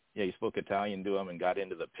Italian. Yeah, he spoke Italian to him and got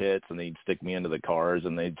into the pits, and he'd stick me into the cars,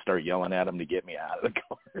 and they'd start yelling at him to get me out of the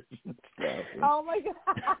cars and stuff. Oh, my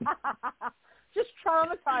God. Just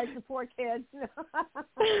traumatized the poor kids.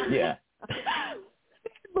 Yeah.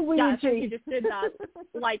 Luigi. Yeah, so he just did that,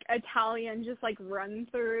 like, Italian just, like, run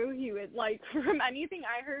through. He would, like, from anything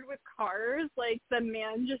I heard with cars, like, the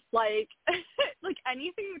man just, like, like,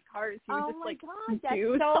 anything with cars, he would just, like,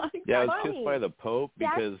 do. So yeah, I was kissed by the Pope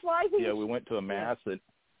because, we went to a mass that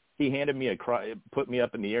he handed me put me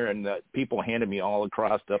up in the air, and people handed me all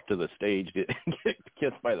across up to the stage to get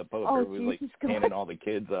kissed by the Pope. Oh, it was like handing all the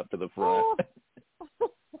kids up to the front.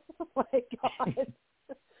 Oh my God.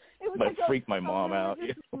 It was like freaked my mom out.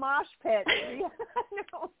 Mosh pit.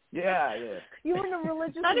 Yeah. You were in a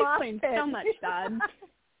religious that mosh explains pit. so much, Dad.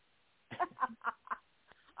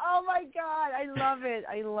 Oh my God, I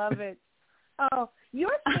love it. Oh,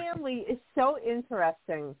 your family is so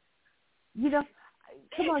interesting. You know,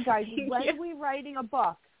 come on, guys. When are we writing a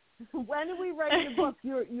book? When are we writing a book?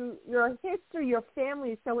 Your history, your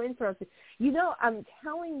family is so interesting. You know, I'm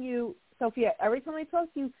telling you, Sophia, every time I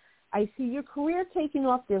talk to you, I see your career taking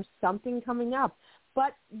off. There's something coming up.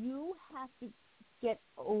 But you have to get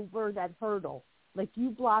over that hurdle. Like,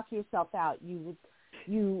 you block yourself out. You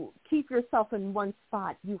keep yourself in one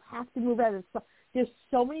spot. You have to move out of the spot. There's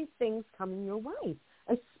so many things coming your way,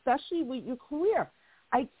 especially with your career.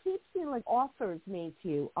 I keep seeing, like, offers made to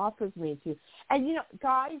you. And, you know,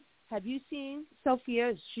 guys, have you seen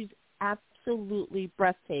Sophia? She's absolutely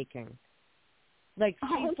breathtaking. Like,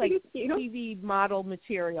 she's like TV model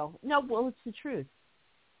material. No, well, it's the truth.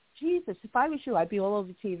 Jesus, if I was you, I'd be all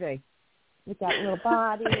over TV with that little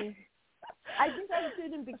body. I think I would do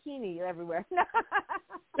it in bikini everywhere.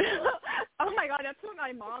 Oh, my God, that's what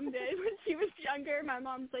my mom did when she was younger. My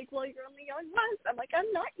mom's like, well, you're only young once. I'm like,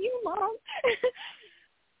 I'm not you, Mom.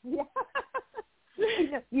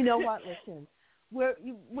 Yeah. You know what? Listen,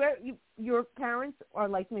 your parents are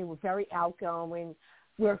like me. We're very outgoing.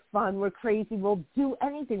 We're fun. We're crazy. We'll do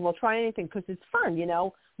anything. We'll try anything because it's fun, you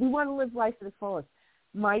know. We want to live life to the fullest.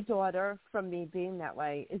 My daughter, from me being that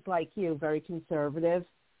way, is like you, very conservative.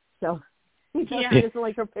 So she doesn't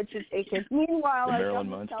like her picture taken. Meanwhile, Marilyn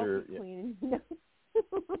Munster. Cleaning.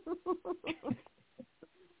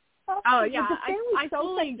 Oh, yeah. I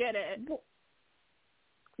totally get it.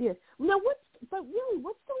 Yeah. Now, what's going on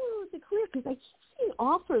with the career? Because I keep seeing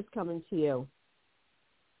offers coming to you.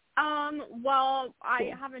 Well,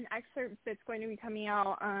 I have an excerpt that's going to be coming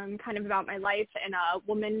out, kind of about my life and a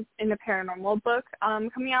woman in the paranormal book,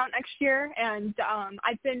 coming out next year. And,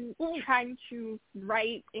 I've been trying to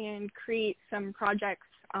write and create some projects,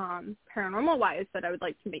 paranormal wise that I would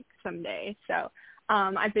like to make someday. So,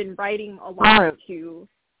 I've been writing a lot to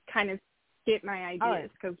kind of get my ideas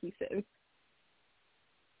cohesive.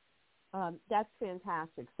 That's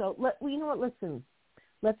fantastic. So, you know what? Listen,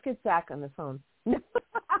 let's get Zach on the phone.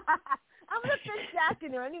 I'm going to fit Zach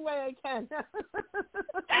in there any way I can.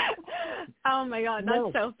 Oh, my God.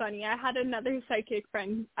 That's so funny. I had another psychic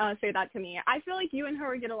friend say that to me. I feel like you and her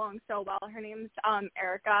would get along so well. Her name's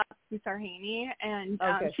Erica Sarhaney, and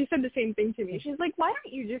she said the same thing to me. She's like, why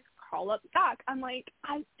don't you just call up Zach? I'm like,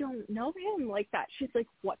 I don't know him like that. She's like,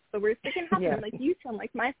 what's the worst that can happen? I'm like, you sound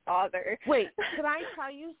like my father. Wait, can I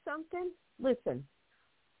tell you something? Listen,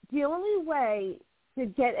 the only way to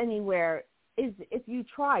get anywhere is if you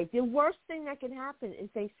try. The worst thing that can happen is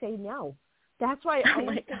they say no. That's why I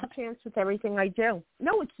always take a chance with everything I do.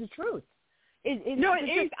 No, it's the truth. It is.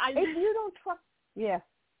 If you don't try,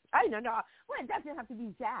 I know. No, well, it doesn't have to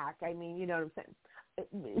be Zach. I mean, you know what I'm saying.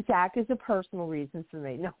 Zach is a personal reason for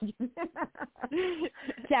me. No,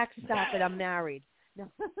 Zach, stop it. I'm married.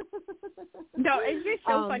 No, it's just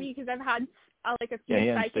so funny because I've had like a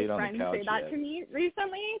few psychic friends say that to me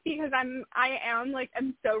recently because I'm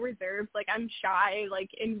so reserved, like I'm shy, like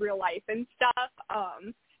in real life and stuff.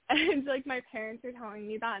 And like my parents are telling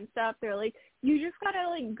me that and stuff. They're like, you just gotta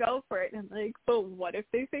like go for it. And I'm like, but what if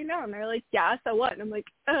they say no? And they're like, yeah, so what? And I'm like,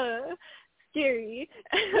 scary.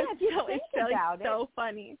 Yeah, if you think about it, so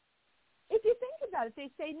funny. If you think about it,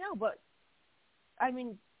 they say no, but I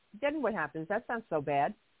mean, then what happens? That's not so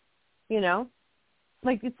bad, you know.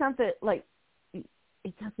 Like it's not that like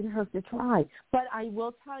it doesn't hurt to try. But I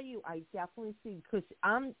will tell you, I definitely see because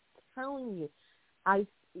I'm telling you,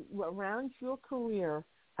 around your career,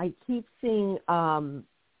 I keep seeing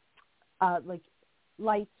like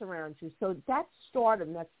lights around you. So that's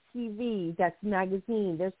stardom, that's TV, that's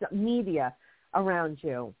magazine, there's media around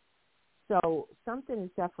you. So something is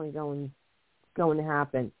definitely going to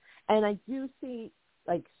happen. And I do see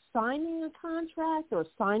like signing a contract or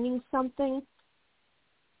signing something.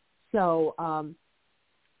 So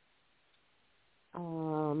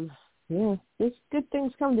yeah, there's good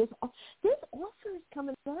things coming. There's offers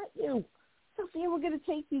coming at you. Sophia, we're going to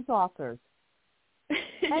take these offers.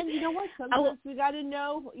 And you know what? Sometimes we got to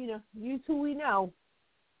know, use who we know.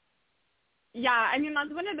 Yeah, I mean,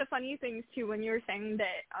 that's one of the funny things, too, when you were saying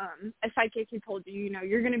that a psychic had told you,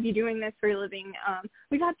 you're going to be doing this for a living.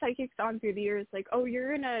 We've had psychics on through the years, like, oh, you're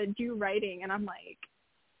going to do writing. And I'm like,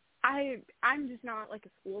 I'm just not, like, a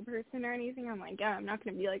school person or anything. I'm like, yeah, I'm not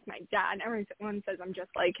going to be like my dad. Everyone says I'm just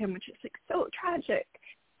like him, which is, like, so tragic.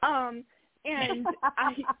 And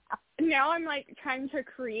now I'm, like, trying to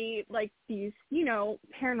create, like, these,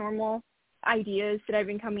 paranormal ideas that I've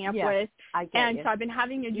been coming up with. So I've been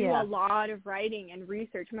having to do a lot of writing and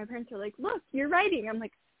research. My parents are like, look, you're writing. I'm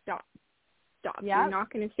like, stop. You're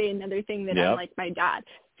not going to say another thing that I'm like my dad.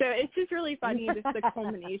 So it's just really funny, just the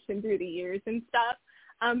culmination through the years and stuff.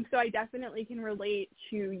 So I definitely can relate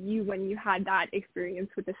to you when you had that experience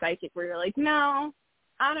with the psychic where you're like, no,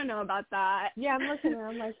 I don't know about that. Yeah, I'm looking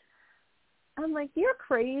at it, I'm like, you're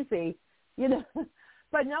crazy,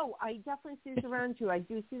 But no, I definitely see it around you. I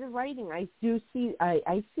do see the writing. I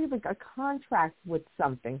see like a contract with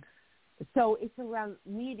something. So it's around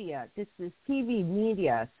media. This is TV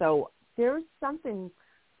media. So there's something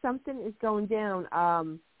is going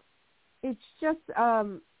down. It's just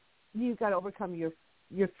you got to overcome your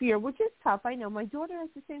fear, which is tough. I know my daughter has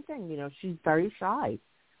the same thing. She's very shy.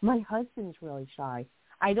 My husband's really shy.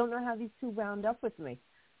 I don't know how these two wound up with me.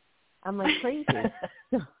 I'm like crazy.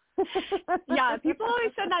 Yeah, people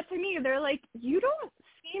always said that to me. They're like, you don't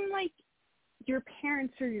seem like your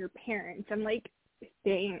parents are your parents. I'm like,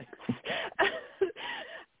 thanks.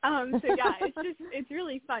 So yeah, it's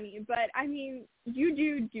really funny. But I mean, you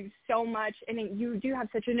do so much, and you do have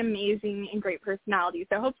such an amazing and great personality.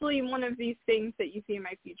 So hopefully one of these things that you see in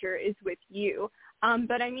my future is with you.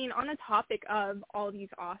 But I mean, on the topic of all these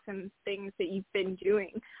awesome things that you've been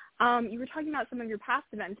doing, you were talking about some of your past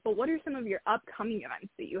events, but what are some of your upcoming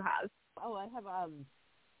events that you have? Oh, I have,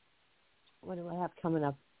 what do I have coming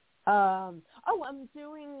up? I'm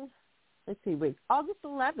doing, August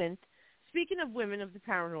 11th, speaking of Women of the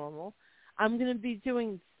Paranormal, I'm going to be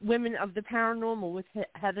doing Women of the Paranormal with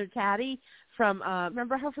Heather Caddy from,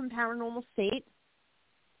 remember her from Paranormal State?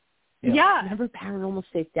 Yeah. Remember Paranormal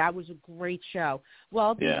State? That was a great show. Well,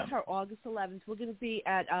 I'll be with her August 11th. We're going to be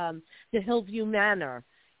at the Hillview Manor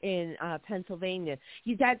in Pennsylvania.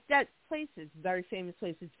 That place is a very famous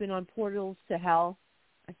place. It's been on Portals to Hell.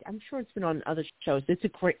 I'm sure it's been on other shows.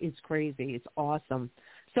 It's crazy. It's awesome.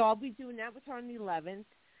 So I'll be doing that with her on the 11th.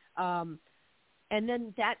 And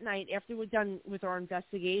then that night, after we're done with our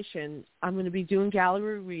investigation, I'm going to be doing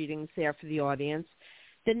gallery readings there for the audience.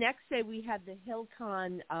 The next day we had the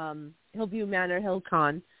HillCon, Hillview Manor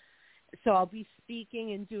HillCon. So I'll be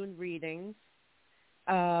speaking and doing readings.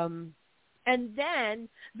 And then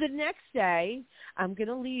the next day, I'm going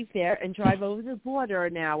to leave there and drive over the border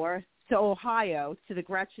an hour to Ohio to the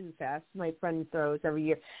Gretchen Fest my friend throws every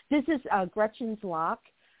year. This is Gretchen's Lock.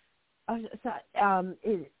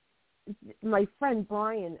 My friend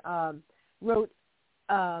Brian wrote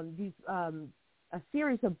a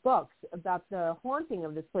series of books about the haunting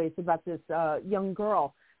of this place, about this young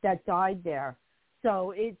girl that died there.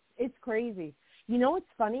 So it's crazy. What's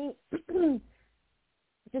funny?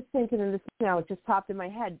 Just thinking of this now, it just popped in my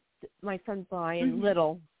head. My friend Brian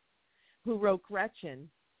Little, who wrote Gretchen,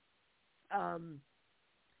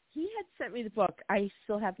 he had sent me the book. I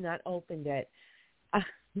still have not opened it.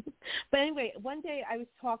 But anyway, one day I was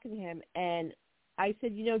talking to him, and I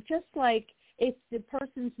said, just like if the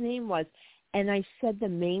person's name was, and I said the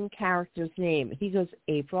main character's name. He goes,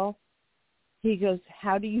 April. He goes,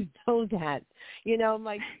 how do you know that? I'm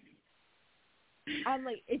like,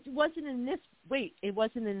 it wasn't in this book. It was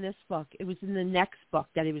in the next book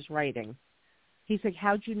that he was writing. He's like,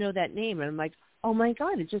 how'd you know that name? And I'm like, oh, my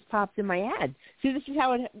God, it just popped in my head. See, this is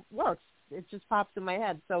how it works. It just pops in my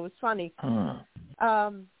head, so it's funny.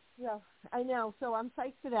 Yeah, I know. So I'm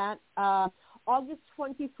psyched for that. August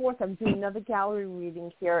 24th, I'm doing another gallery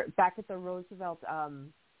reading here back at the Roosevelt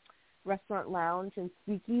Restaurant Lounge and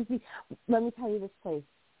Speakeasy. Let me tell you this place.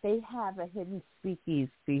 They have a hidden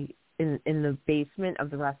speakeasy in the basement of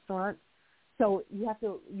the restaurant. So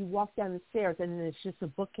you walk down the stairs, and then it's just a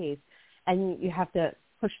bookcase, and you have to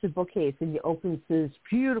push the bookcase, and you open to this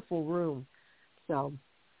beautiful room. So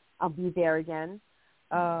I'll be there again.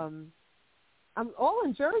 I'm all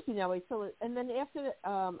in Jersey now. And then after,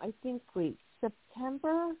 I think,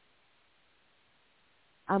 September,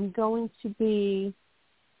 I'm going to be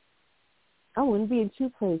in two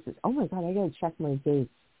places. Oh, my God, I got to check my dates.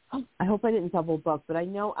 I hope I didn't double book, but I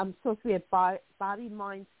know I'm supposed to be at Body,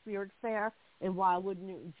 Mind, Spirit Fair in Wildwood,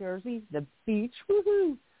 New Jersey, the beach.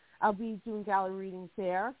 Woohoo! I'll be doing gallery readings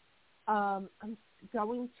there. I'm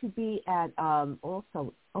going to be at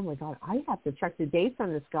also. Oh my God, I have to check the dates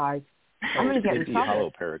on this, guys. I'm going to get in trouble.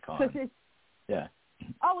 Hollow Paracon.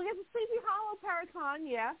 Oh, we got the Sleepy Hollow Paracon,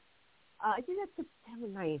 yeah. I think that's September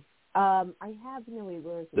 9th. I have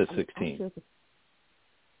where is it? The 16th.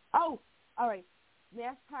 Oh, all right.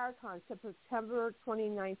 Mass Paracon, September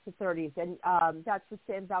 29th to 30th, and that's with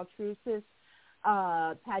Sam Valtrusis.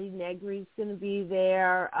 Patty Negri's going to be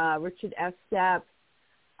there. Richard Estep.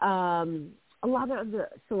 A lot of other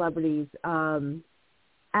celebrities.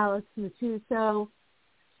 Alex Matuso.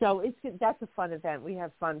 So that's a fun event. We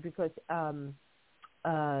have fun because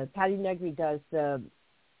Patty Negri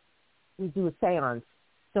we do a seance.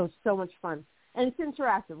 So it's so much fun. And it's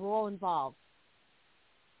interactive. We're all involved.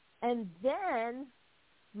 And then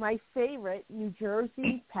my favorite, New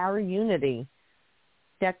Jersey Para-Unity.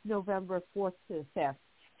 That's November 4th to the 5th.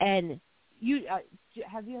 And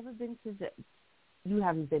have you ever been to you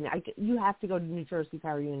haven't been. You have to go to New Jersey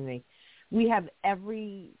Para-Unity. We have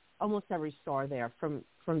almost every star there from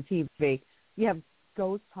TV. You have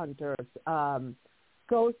Ghost Hunters,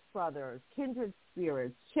 Ghost Brothers, Kindred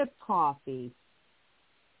Spirits, Chip Coffee,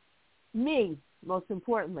 me, most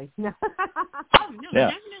importantly.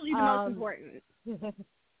 Definitely the most important.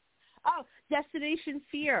 Destination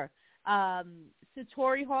Fear.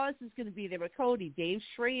 Satori Hawes is going to be there with Cody, Dave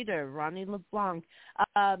Schrader, Ronnie LeBlanc.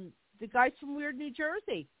 The guys from Weird New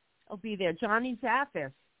Jersey will be there. Johnny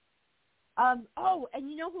Zaffis. And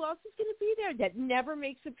you know who else is going to be there that never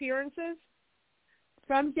makes appearances?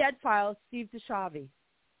 From Dead Files, Steve DeShavi.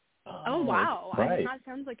 Oh, wow. Right. I mean, that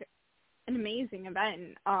sounds like an amazing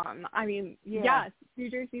event. New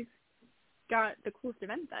Jersey's got the coolest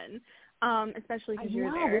event then, especially because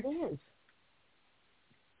you're there. It is.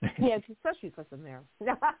 Yeah, especially because I'm there.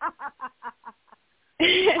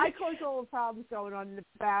 I cause all the problems going on in the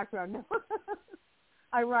background.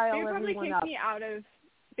 I rile everyone up.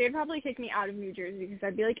 They'd probably kick me out of New Jersey because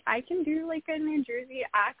I'd be like, I can do like a New Jersey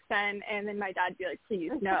accent, and then my dad'd be like, please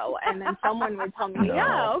no, and then someone would tell me,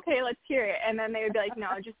 yeah, okay, let's hear it, and then they would be like, no,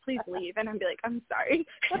 just please leave, and I'd be like, I'm sorry.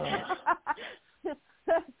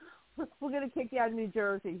 We're gonna kick you out of New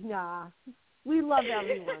Jersey. Nah, we love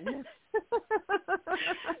everyone.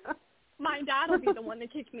 My dad will be the one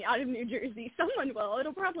that kicks me out of New Jersey. Someone will.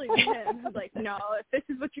 It'll probably be him. He's like, no, if this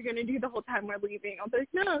is what you're going to do the whole time we're leaving. I'll be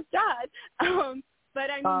like, no, Dad. But,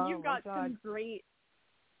 I mean, you've got some great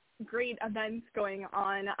events going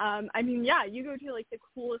on. You go to, like, the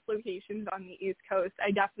coolest locations on the East Coast.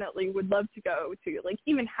 I definitely would love to go to, like,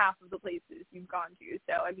 even half of the places you've gone to.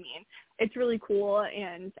 So, I mean, it's really cool.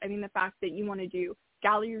 And, I mean, the fact that you want to do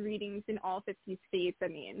gallery readings in all 50 states, I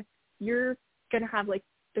mean, you're going to have, like,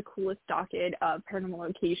 the coolest docket of paranormal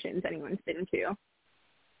locations anyone's been to.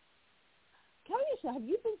 Have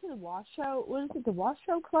you been to the Washoe? What is it, the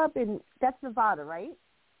Washoe Club? That's Nevada, right?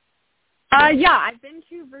 Yeah, I've been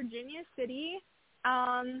to Virginia City,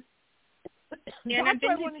 and I've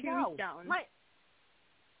been to Tombstone.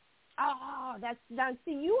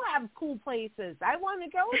 See, you have cool places. I want to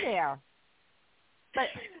go there. But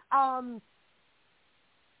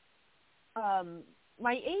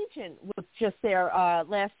my agent was just there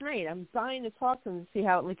last night. I'm dying to talk to them to see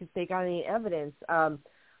if they got any evidence.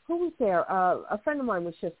 Who was there? A friend of mine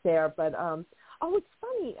was just there, but it's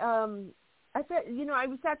funny. I thought, I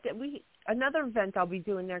was at another event I'll be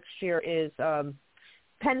doing next year is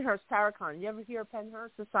Pennhurst Paracon. You ever hear of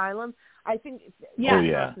Pennhurst Asylum? I think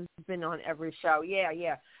Pennhurst has been on every show.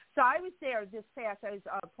 Yeah. So I was there this past. I was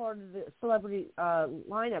part of the celebrity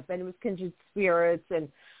lineup, and it was Kindred Spirits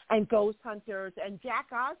and Ghost Hunters, and Jack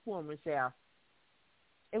Osbourne was there.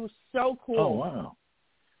 It was so cool. Oh, wow.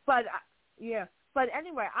 But, But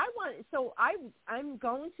anyway, I'm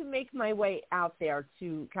going to make my way out there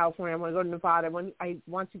to California. I want to go to Nevada. I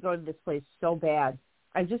want to go to this place so bad.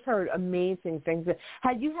 I just heard amazing things.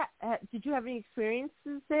 Did you have any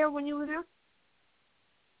experiences there when you were there?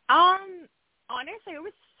 Honestly, I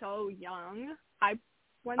was so young. I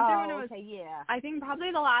went there when I was. Yeah. I think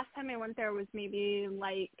probably the last time I went there was maybe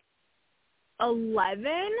like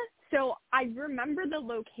 11. So I remember the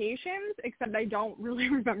locations, except I don't really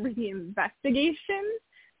remember the investigations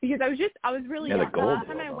because I was really young. The last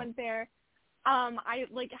time I went there, I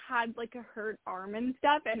had a hurt arm and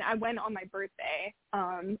stuff, and I went on my birthday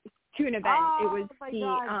to an event. It was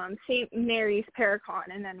the St. Mary's Paracon,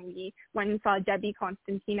 and then we went and saw Debbie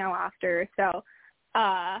Constantino after. So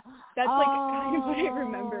that's kind of what I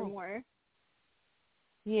remember more.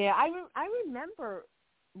 Yeah, I remember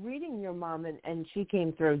reading your mom, and she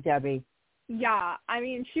came through, Debbie. Yeah, I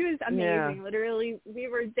mean, she was amazing. Yeah. Literally, we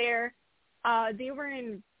were there. They were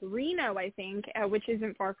in Reno, I think, which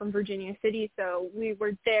isn't far from Virginia City. So we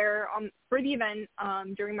were there for the event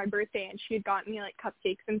during my birthday, and she had gotten me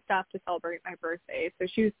cupcakes and stuff to celebrate my birthday. So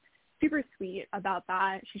she was super sweet about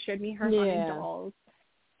that. She showed me her haunted dolls.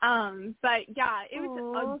 But yeah, it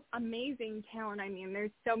was an amazing town. I mean,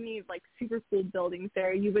 there's so many like super cool buildings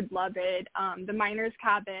there. You would love it. The miners'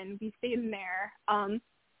 cabin, we stayed in there.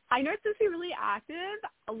 I know it's supposed to be really active.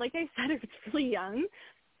 Like I said, it was really young.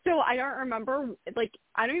 So I don't remember, like,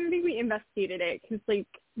 I don't even think we investigated it because, like,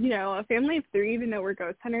 you know, a family of 3, even though we're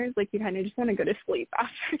ghost hunters, like, you kind of just want to go to sleep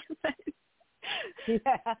after.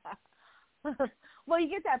 Yeah. Well, you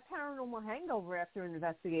get that paranormal hangover after an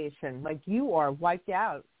investigation. Like, you are wiped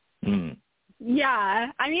out. Mm.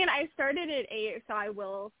 Yeah. I mean, I started at 8, so I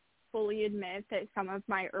will fully admit that some of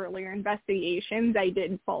my earlier investigations, I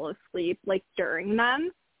did fall asleep, like, during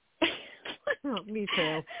them. Oh, me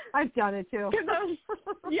too. I've done it too. Because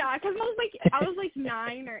I was like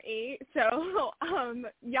 9 or 8. So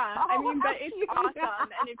yeah, I mean, but it's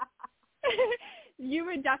awesome, and you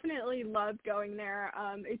would definitely love going there.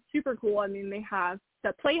 It's super cool. I mean, they have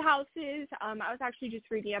the playhouses. I was actually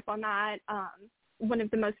just reading up on that. One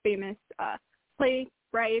of the most famous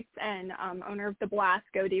playwrights and owner of the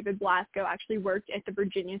Belasco, David Belasco, actually worked at the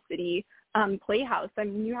Virginia City Playhouse. I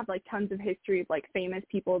mean, you have like tons of history of like famous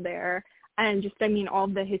people there. And just, I mean, all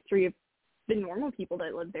the history of the normal people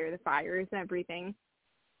that live there, the fires and everything.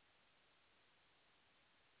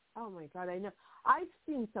 Oh, my God, I know. I've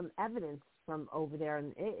seen some evidence from over there,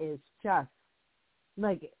 and it is just,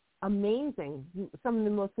 like, amazing. Some of the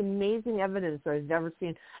most amazing evidence I've ever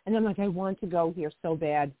seen. And I'm like, I want to go here so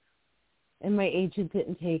bad. And my agent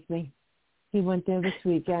didn't take me. He went there this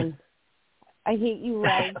weekend. I hate you,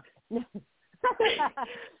 Ray.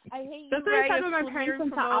 I hate That's what I said when my parents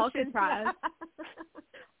went to Alcatraz.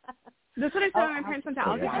 That's what I said when my parents went to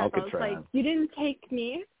Alcatraz. I was like, you didn't take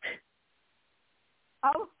me.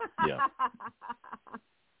 Oh. Yeah.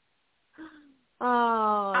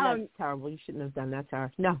 Oh, that's terrible. You shouldn't have done that,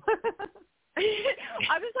 Tara. No.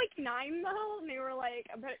 I was like 9 though, and they were like,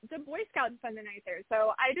 but the Boy Scouts spend the night there,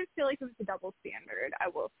 so I just feel like it was a double standard, I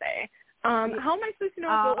will say. How am I supposed to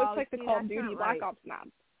know if it looks like the Call of Duty Black Ops map?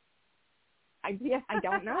 I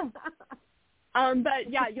don't know.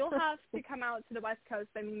 But yeah, you'll have to come out to the West Coast.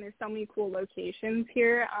 I mean, there's so many cool locations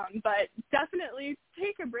here. But definitely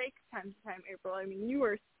take a break time to time, April. I mean, you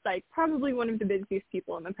are like probably one of the busiest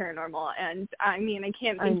people in the paranormal, and I mean, I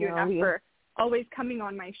can't thank you enough for always coming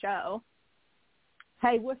on my show.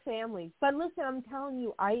 Hey, we're family. But listen, I'm telling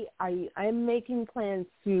you, I'm making plans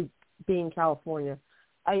to be in California.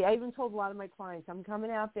 I even told a lot of my clients, I'm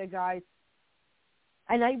coming out there, guys.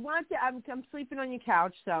 And I want to, I'm sleeping on your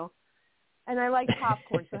couch, so. And I like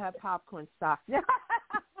popcorn, so I have popcorn stock.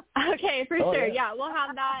 Okay, for sure. Yeah, we'll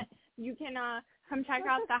have that. You can come check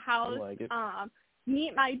out the house. I like it.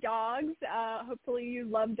 Meet my dogs. Hopefully you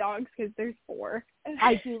love dogs because there's 4.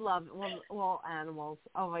 I do love well animals.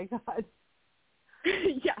 Oh, my God.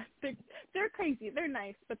 Yeah, they're crazy. They're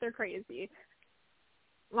nice, but they're crazy.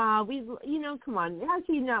 Come on. How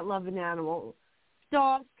can you not love an animal?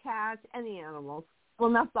 Dogs, cats, any animals. Well,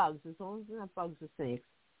 not bugs, as long as they're not bugs or snakes.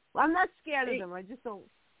 Well, I'm not scared of them. I just don't.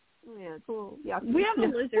 Yeah, it's a little yucky. We have a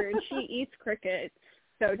lizard. She eats crickets,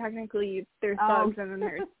 so technically there's bugs and then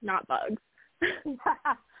there's not bugs.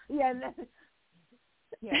 Yeah,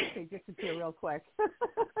 they disappear real quick.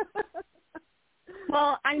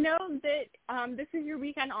 Well, I know that this is your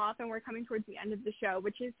weekend off, and we're coming towards the end of the show,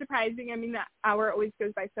 which is surprising. I mean, the hour always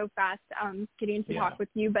goes by so fast getting to talk with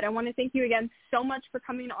you. But I want to thank you again so much for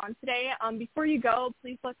coming on today. Before you go,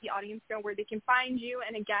 please let the audience know where they can find you,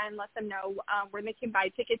 and again, let them know where they can buy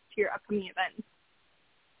tickets to your upcoming events.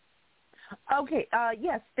 Okay.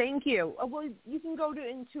 Yes, thank you. Well, you can go to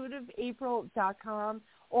intuitiveapril.com.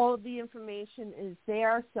 All of the information is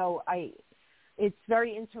there, so it's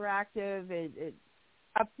very interactive. It's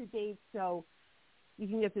up to date, so you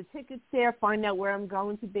can get the tickets there, find out where I'm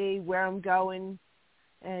going to be, where I'm going,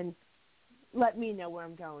 and let me know where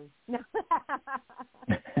I'm going. Listen,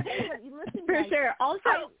 for guys, sure.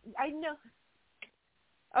 Also, I know.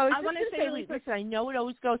 I want to say really quick. Listen, I know it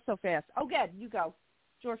always goes so fast. Oh, good. You go.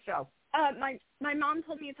 It's your show. My mom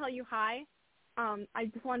told me to tell you hi. I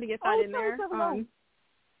just wanted to get that in there.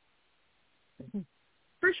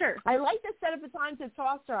 For sure. I like to set up a time to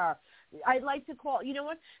talk to her. I'd like to call. You know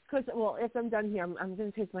what? Because, if I'm done here, I'm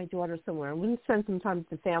going to take my daughter somewhere. I'm going to spend some time with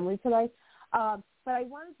the family today. But I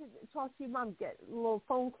wanted to talk to your mom, get a little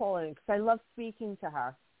phone call in, because I love speaking to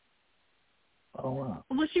her. Oh, wow.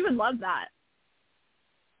 Well, she would love that.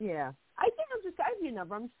 Yeah. I think I have your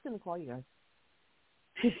number. I'm just going to call you guys.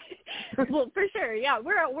 Well, for sure. Yeah,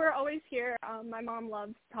 we're always here. My mom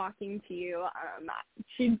loves talking to you.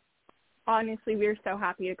 Honestly, we're so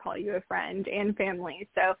happy to call you a friend and family.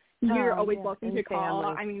 So you're always welcome to call.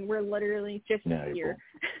 I mean, we're literally just here.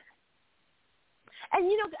 And,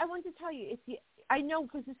 I want to tell you, I know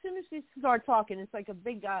because as soon as we start talking, it's like a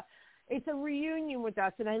big, it's a reunion with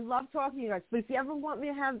us, and I love talking to you guys. But if you ever want me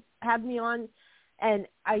to have me on, and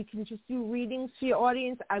I can just do readings for your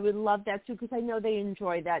audience, I would love that too, because I know they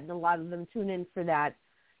enjoy that, and a lot of them tune in for that.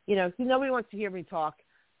 You know, nobody wants to hear me talk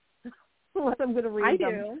unless I'm going to read them.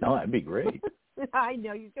 I do. No, that'd be great. I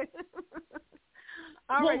know you do.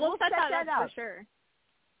 All well, right, we'll set that up for sure.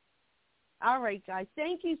 All right, guys.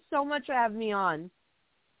 Thank you so much for having me on.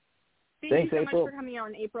 Thank you so April. much for coming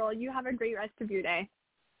on, April. You have a great rest of your day.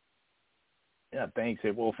 Yeah, thanks,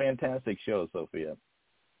 April. Fantastic show, Sophia.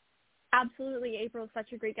 Absolutely. April is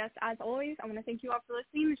such a great guest, as always. I want to thank you all for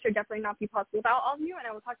listening. It should definitely not be possible without all of you, and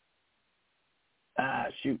I will talk.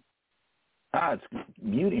 Shoot. It's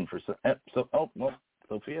muting for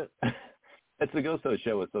Sophia. It's the Ghost Host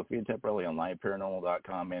Show with Sophia Temperilli on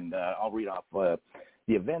liveparanormal.com, and I'll read off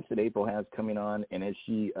the events that April has coming on, and as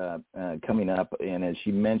she coming up, and as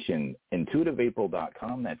she mentioned,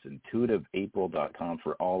 intuitiveapril.com. That's intuitiveapril.com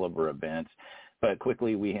for all of her events. But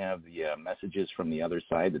quickly, we have the messages from the other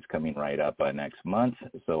side that's coming right up next month.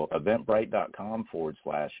 So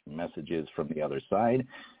eventbrite.com/messages from the other side.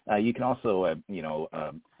 You can also,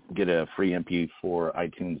 get a free MP4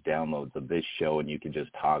 iTunes downloads of this show, and you can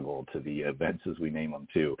just toggle to the events as we name them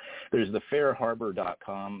too. There's the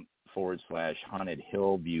fairharbor.com/Haunted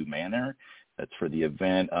Hillview Manor. That's for the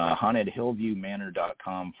event.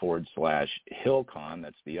 hauntedhillviewmanor.com/Hillcon.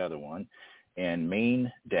 That's the other one. And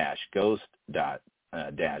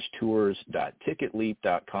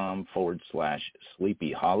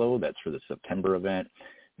main-ghost-tours.ticketleap.com/Sleepy Hollow. That's for the September event.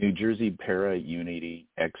 New Jersey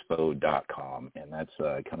ParaUnityExpo.com, and that's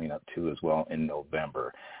coming up too as well in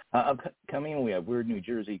November. Upcoming, we have Weird New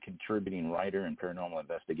Jersey contributing writer and paranormal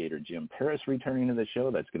investigator Jim Paris returning to the show.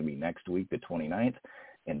 That's going to be next week, the 29th.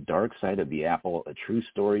 And Dark Side of the Apple, a true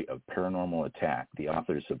story of paranormal attack. The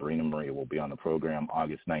author, Sabrina Marie, will be on the program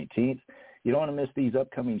August 19th. You don't want to miss these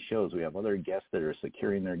upcoming shows. We have other guests that are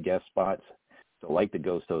securing their guest spots. So like the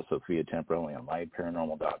Ghost Host Sophia Temperilli on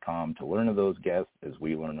liveparanormal.com to learn of those guests as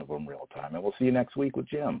we learn of them real time. And we'll see you next week with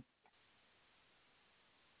Jim.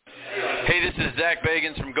 Hey, this is Zach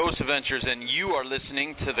Bagans from Ghost Adventures, and you are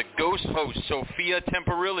listening to the Ghost Host Sophia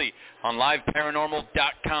Temperilli on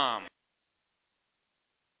liveparanormal.com.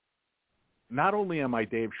 Not only am I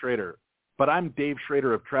Dave Schrader, but I'm Dave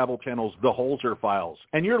Schrader of Travel Channel's The Holzer Files,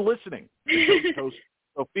 and you're listening to Ghost Host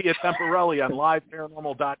Sophia Temperilli on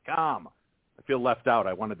liveparanormal.com. I feel left out.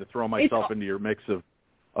 I wanted to throw myself into your mix of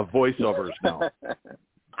voiceovers now.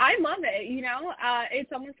 I love it.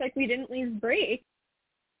 It's almost like we didn't leave break.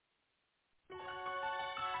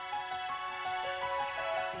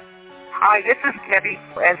 Hi, this is Debbie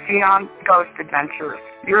as on Ghost Adventures.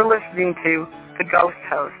 You're listening to The Ghost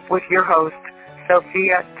Host with your host,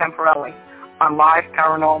 Sophia Temperilli, on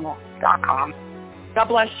liveparanormal.com. God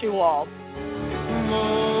bless you all.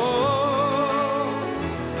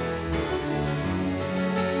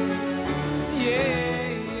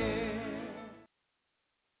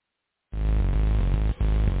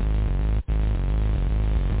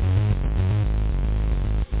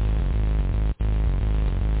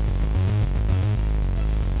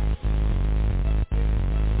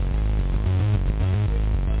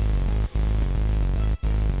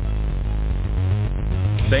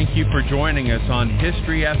 Thank you for joining us on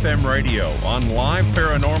History FM Radio on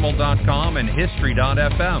liveparanormal.com and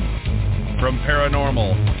history.fm. From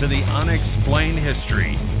paranormal to the unexplained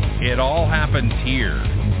history, it all happens here.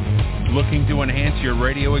 Looking to enhance your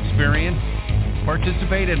radio experience?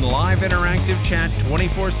 Participate in live interactive chat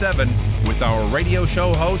 24/7 with our radio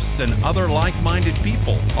show hosts and other like-minded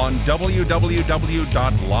people on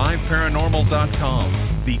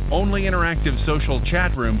www.liveparanormal.com, the only interactive social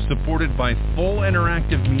chat room supported by full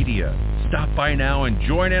interactive media. Stop by now and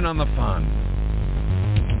join in on the fun.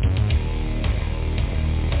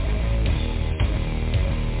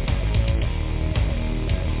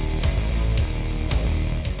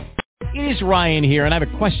 It is Ryan here, and I have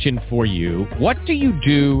a question for you. What do you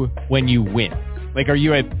do when you win? Like, are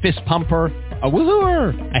you a fist pumper, a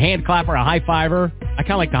woohooer, a hand clapper, a high fiver? I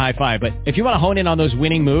kind of like the high five, but if you want to hone in on those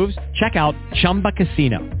winning moves, check out Chumba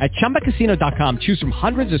Casino. At ChumbaCasino.com, choose from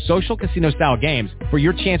hundreds of social casino-style games for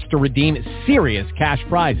your chance to redeem serious cash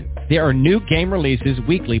prizes. There are new game releases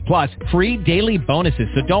weekly, plus free daily bonuses,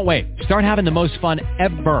 so don't wait. Start having the most fun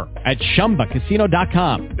ever at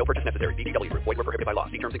ChumbaCasino.com. No purchase necessary. VGW Group. Void where prohibited by law.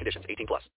 See terms and conditions. 18+.